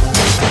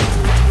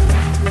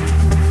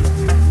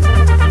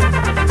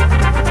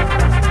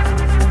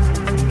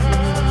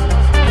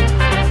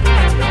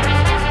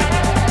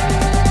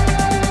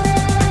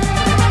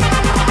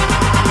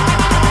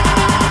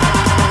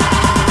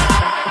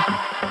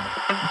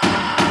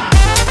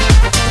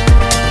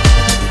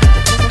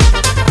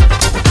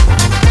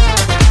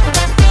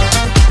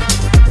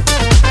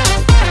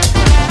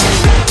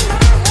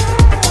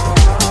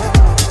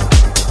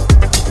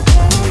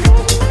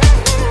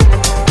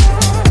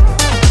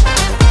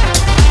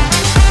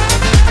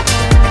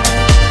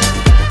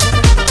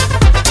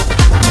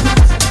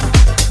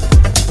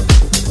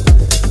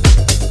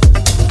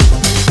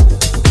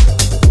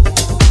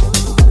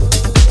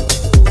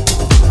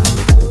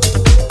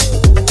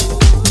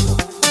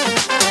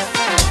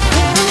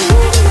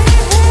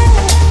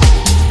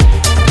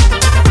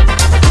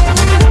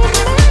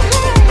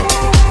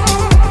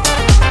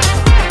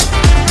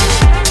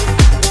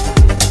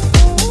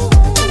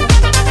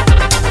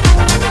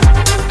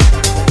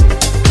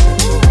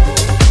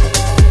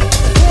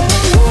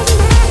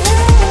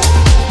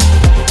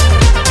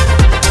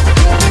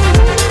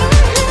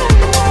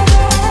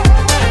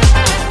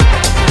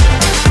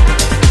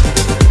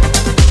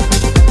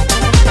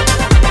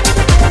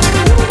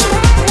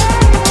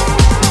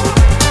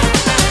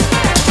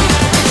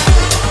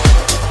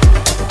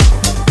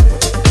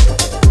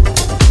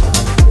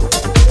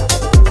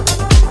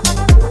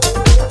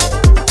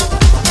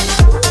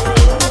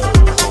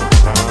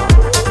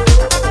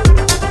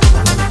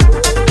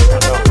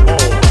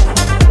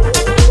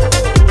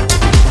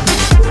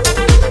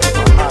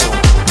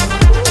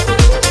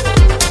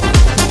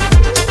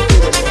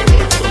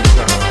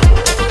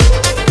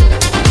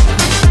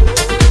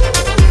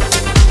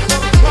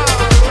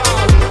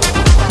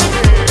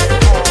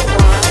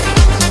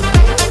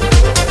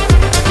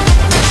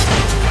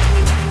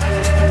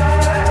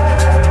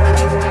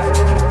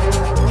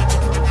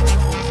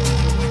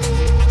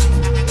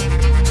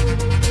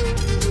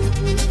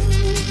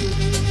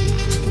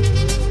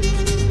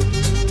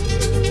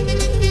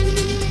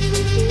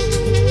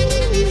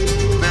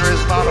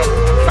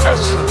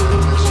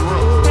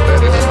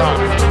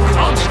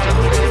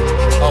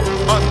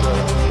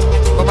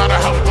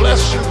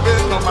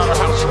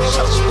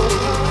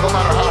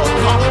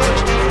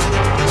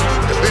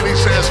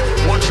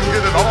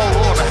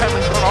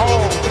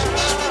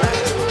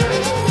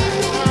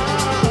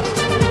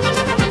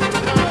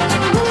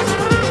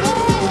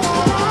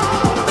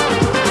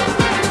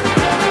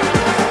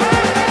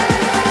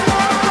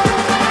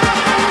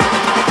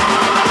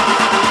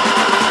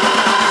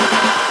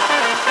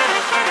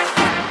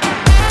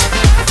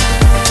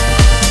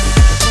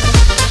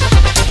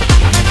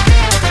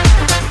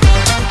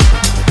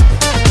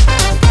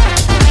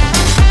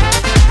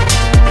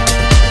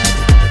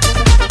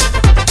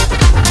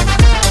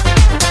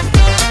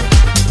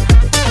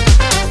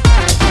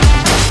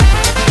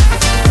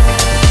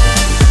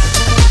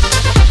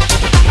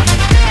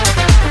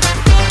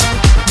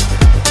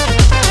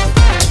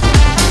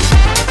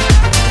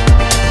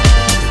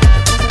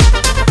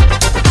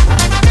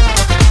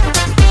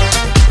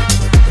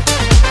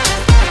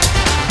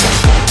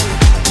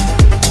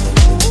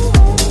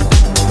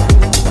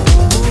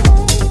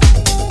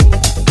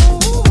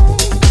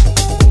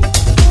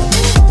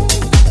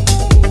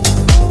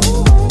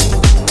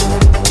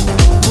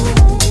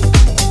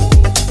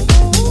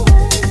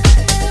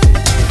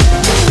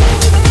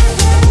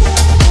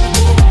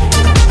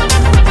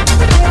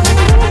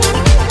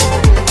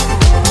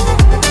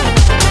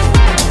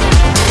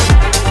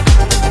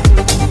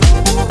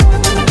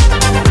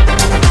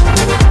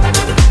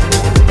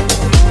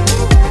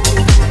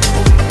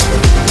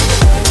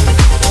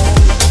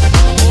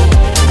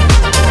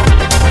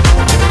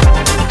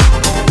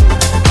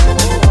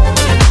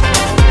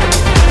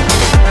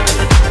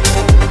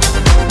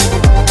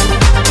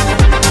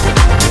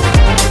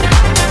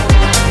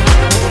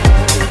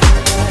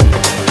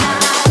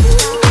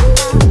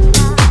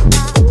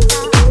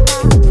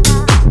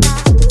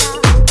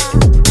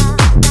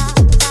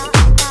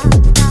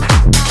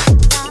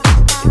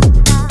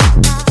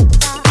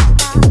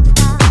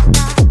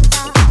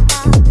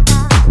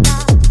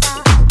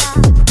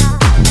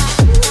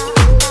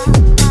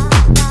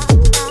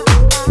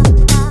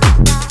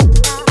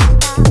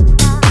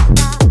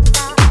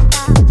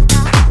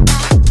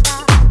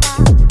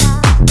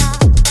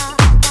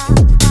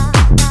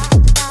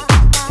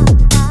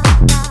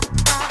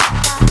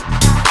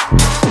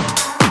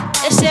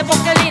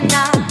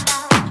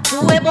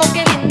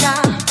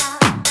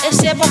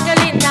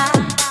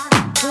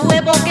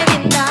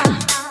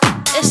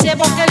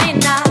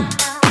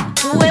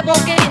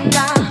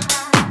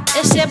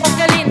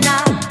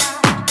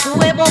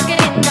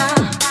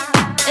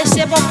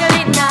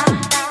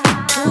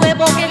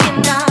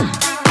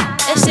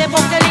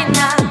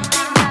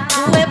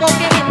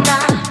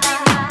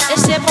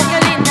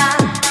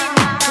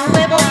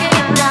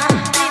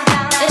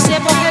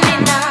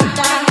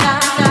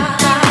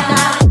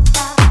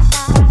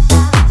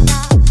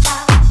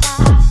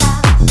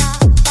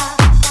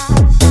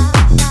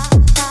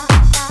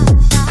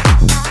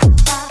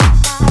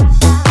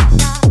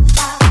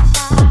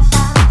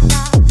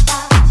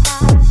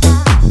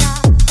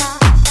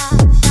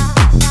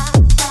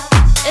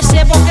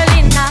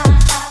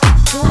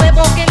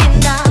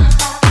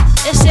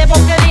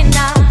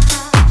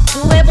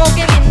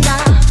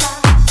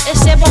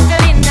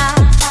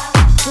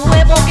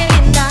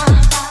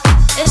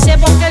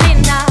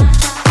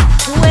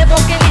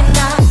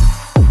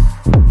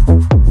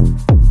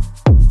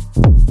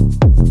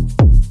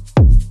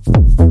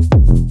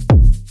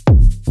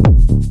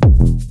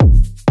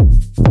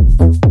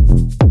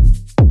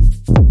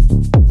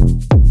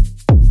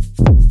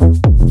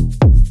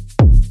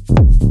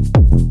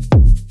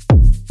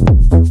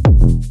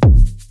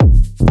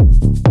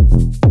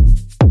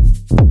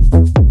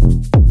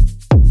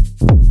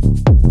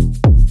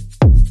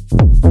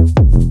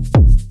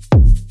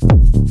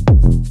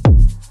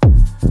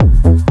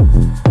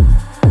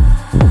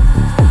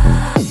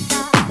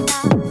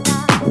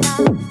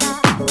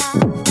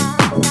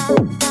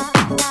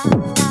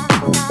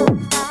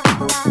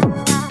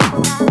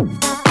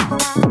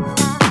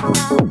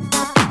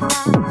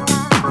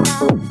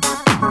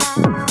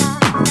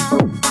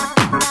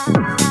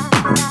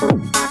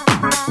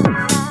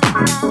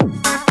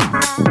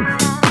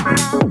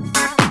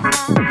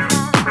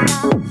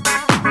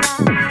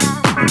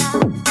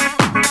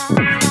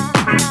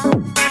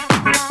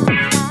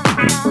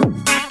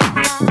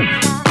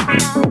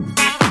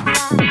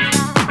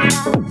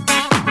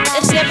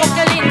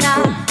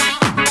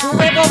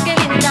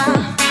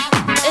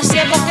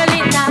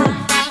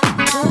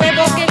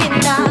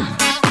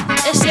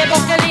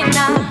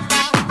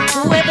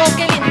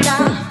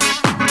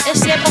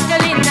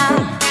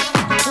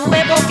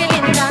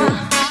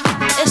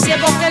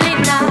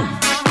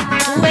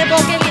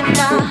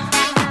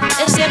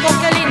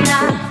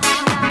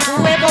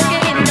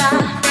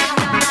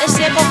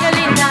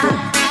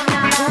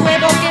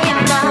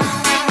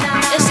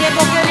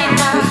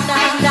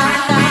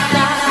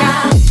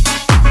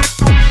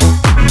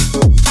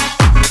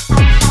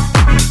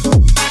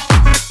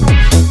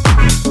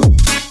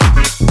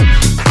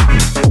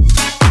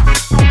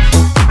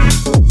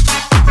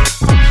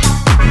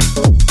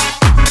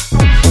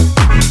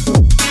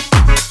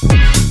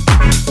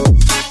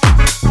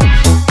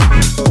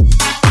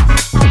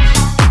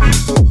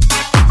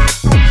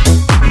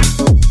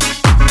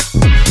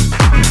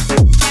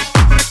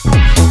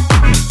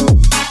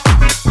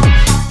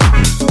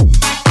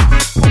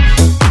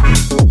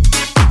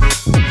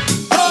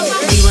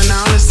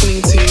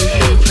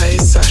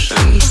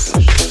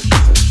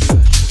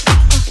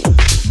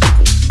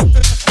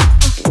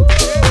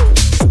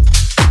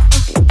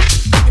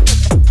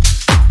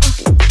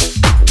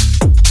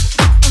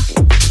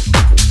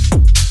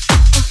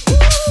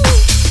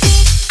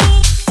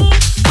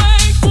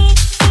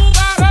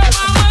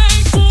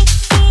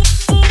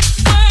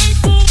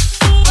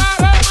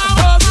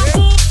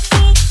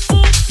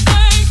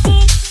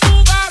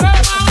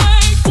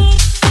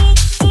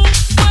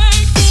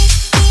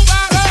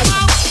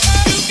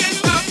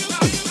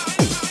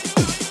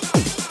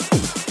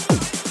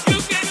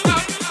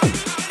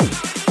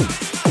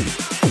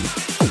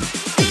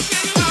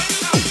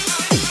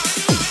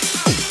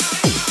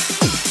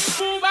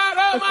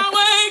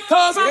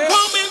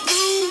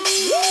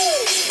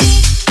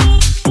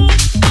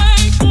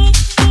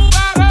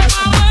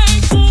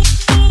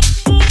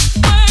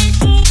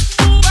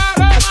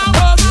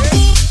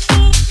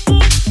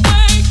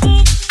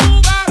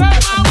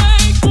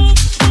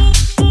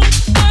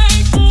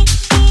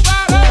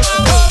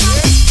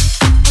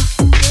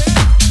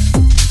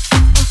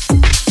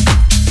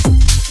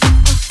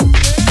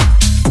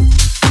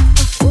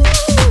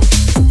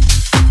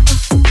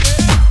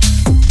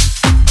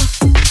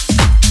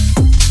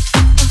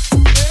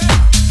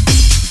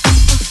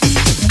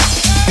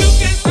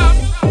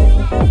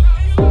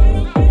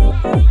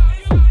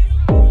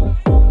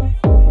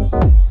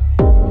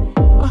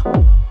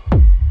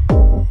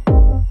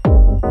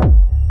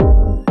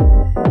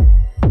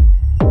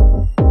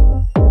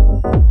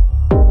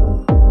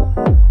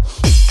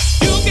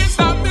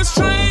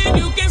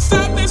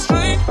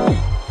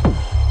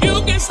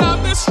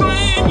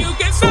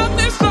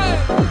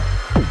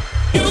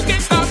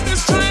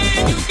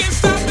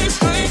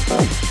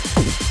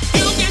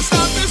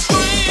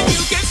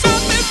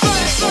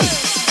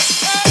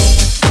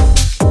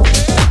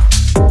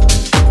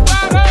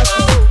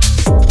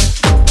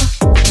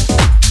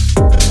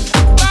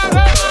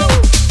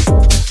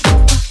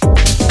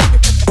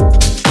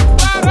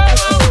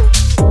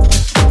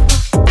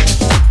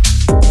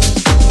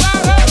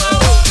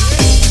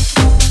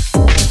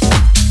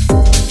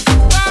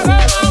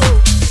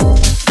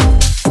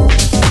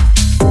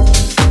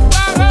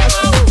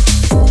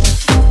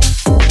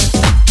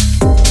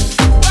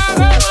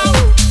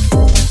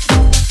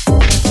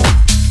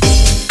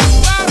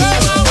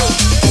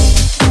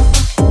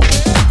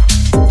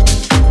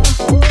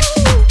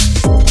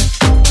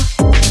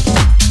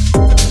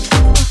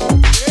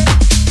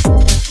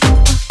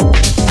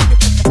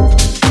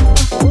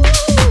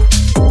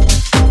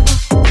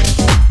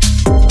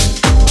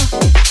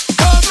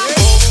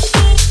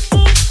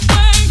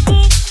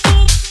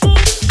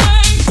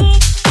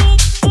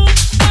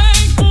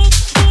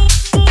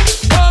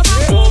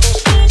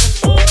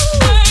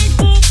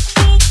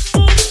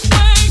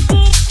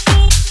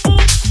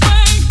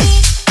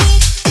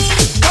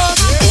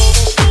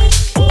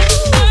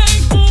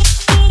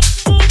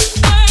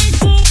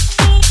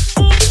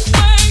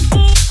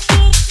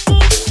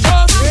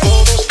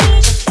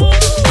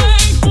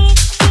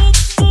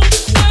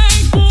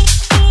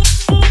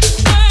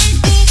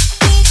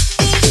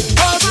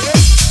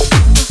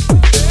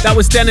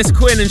 Dennis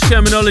Quinn and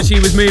Shermanology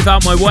with Move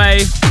Out My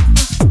Way.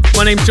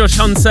 My name's Josh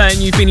Hunter and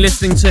you've been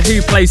listening to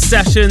Who Plays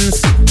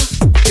Sessions.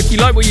 If you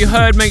like what you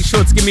heard, make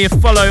sure to give me a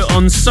follow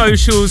on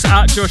socials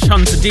at Josh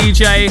Hunter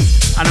DJ.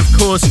 And of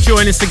course,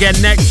 join us again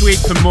next week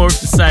for more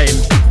of the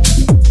same.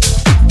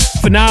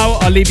 For now,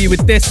 I'll leave you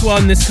with this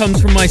one. This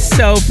comes from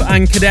myself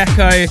and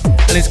Kadeko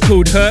and it's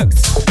called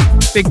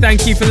Hooked. Big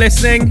thank you for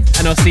listening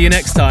and I'll see you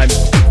next time.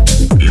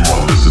 You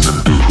are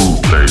listening to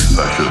Who Plays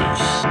Sessions.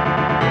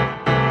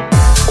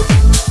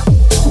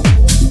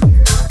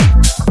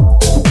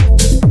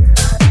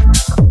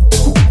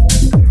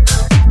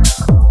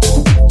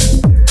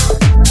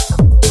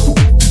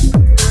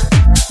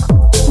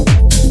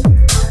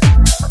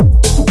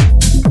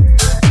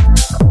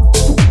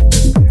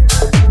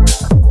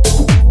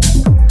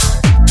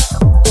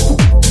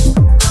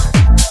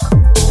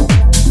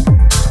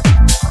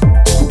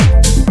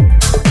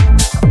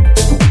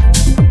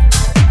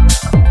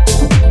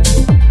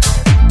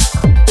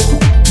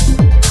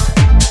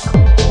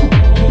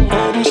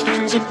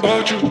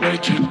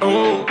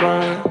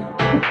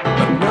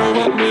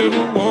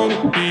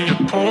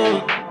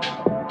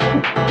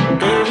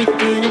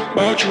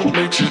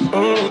 Makes it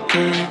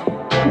okay.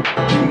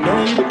 You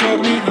know you got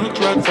me hooked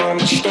right from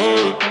the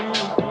start.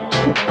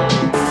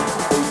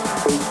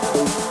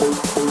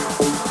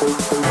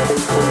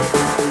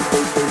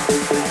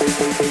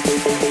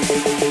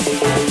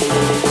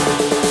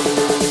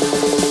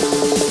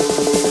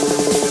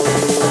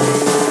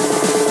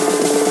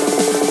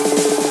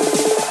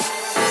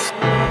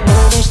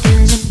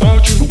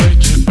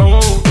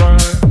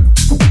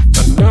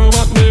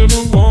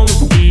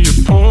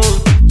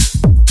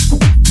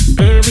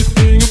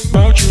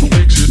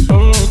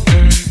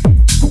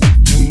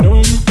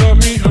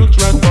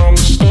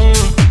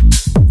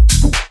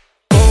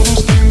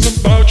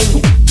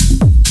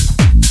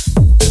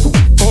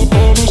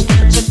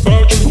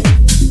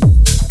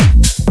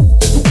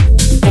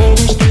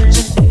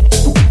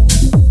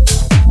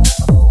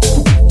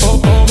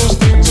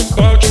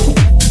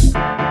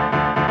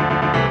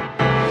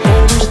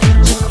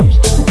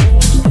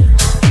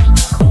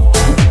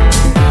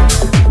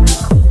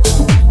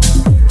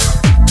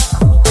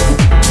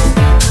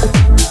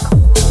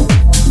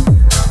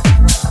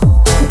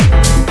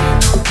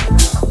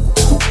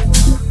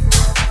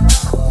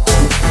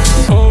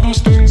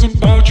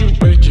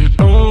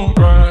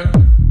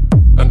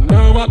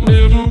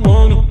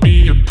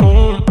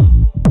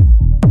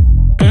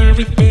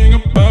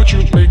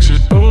 About you makes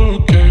it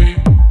okay.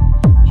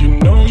 You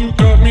know you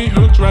got me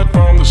hooked right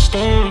from the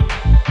start.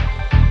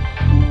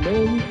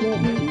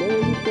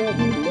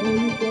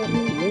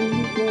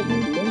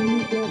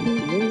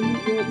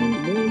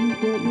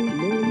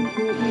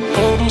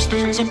 All those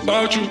things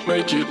about you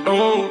make it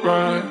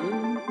alright.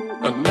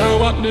 I know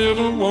I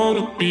never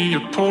wanna be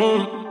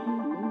apart.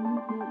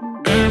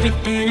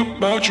 Everything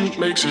about you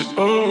makes it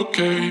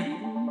okay.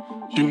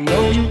 You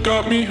know you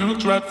got me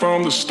hooked right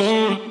from the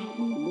start.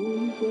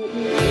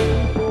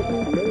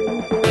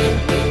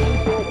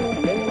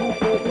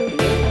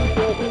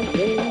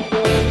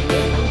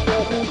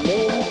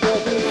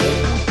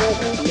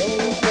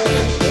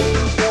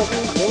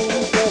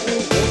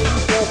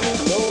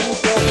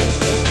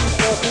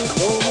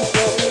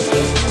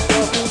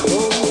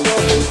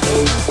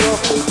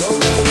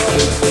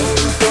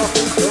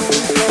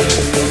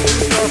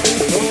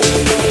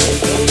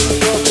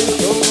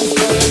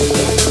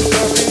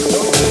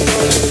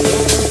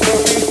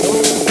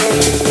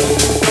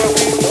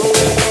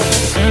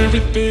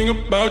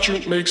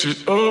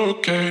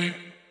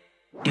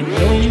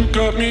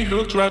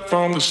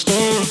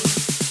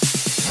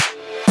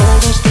 All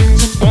those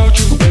things about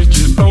you make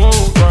it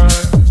alright.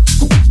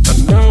 I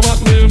know I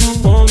never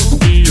wanna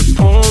be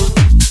apart.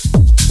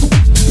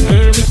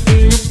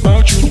 Everything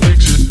about you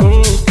makes it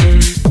okay.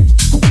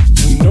 You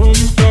know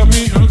you got me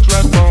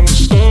hooked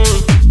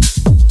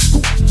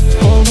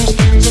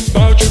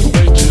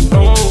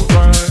right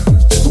from the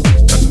start.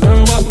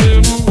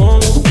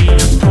 All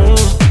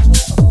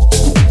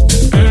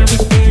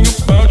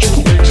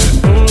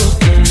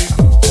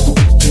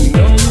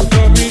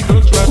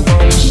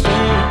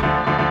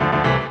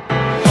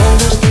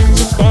those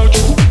things about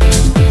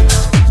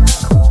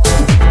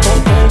you. All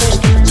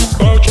those things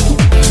about you.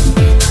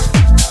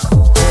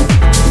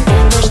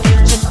 All those things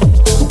about you.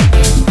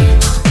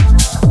 All those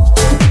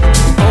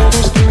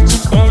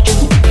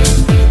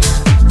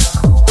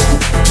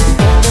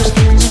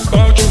things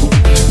about you. All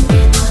those things about you.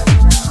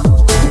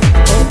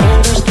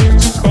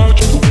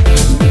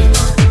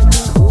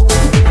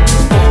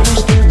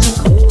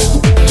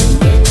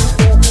 All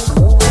those things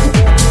about you.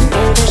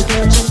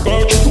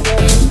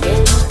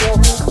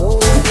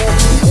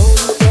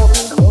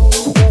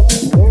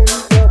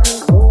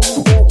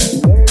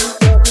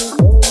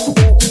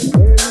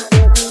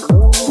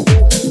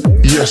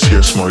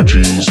 Yes, my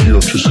G's, you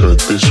have just heard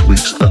this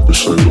week's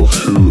episode of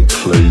Who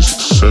Plays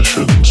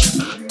Sessions.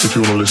 If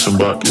you want to listen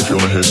back, if you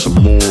want to hear some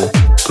more,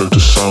 go to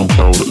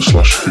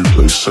SoundCloud/Who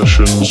Plays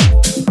Sessions,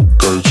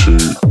 go to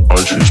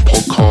iTunes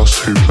Podcast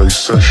Who Plays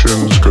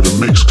Sessions, go to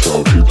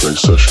Mixcloud Who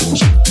Plays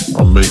Sessions,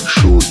 and make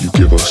sure you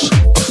give us a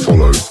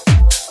follow.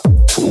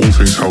 all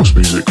things house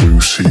music. We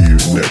will see you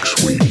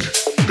next week.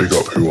 Big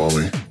up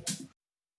Wh0.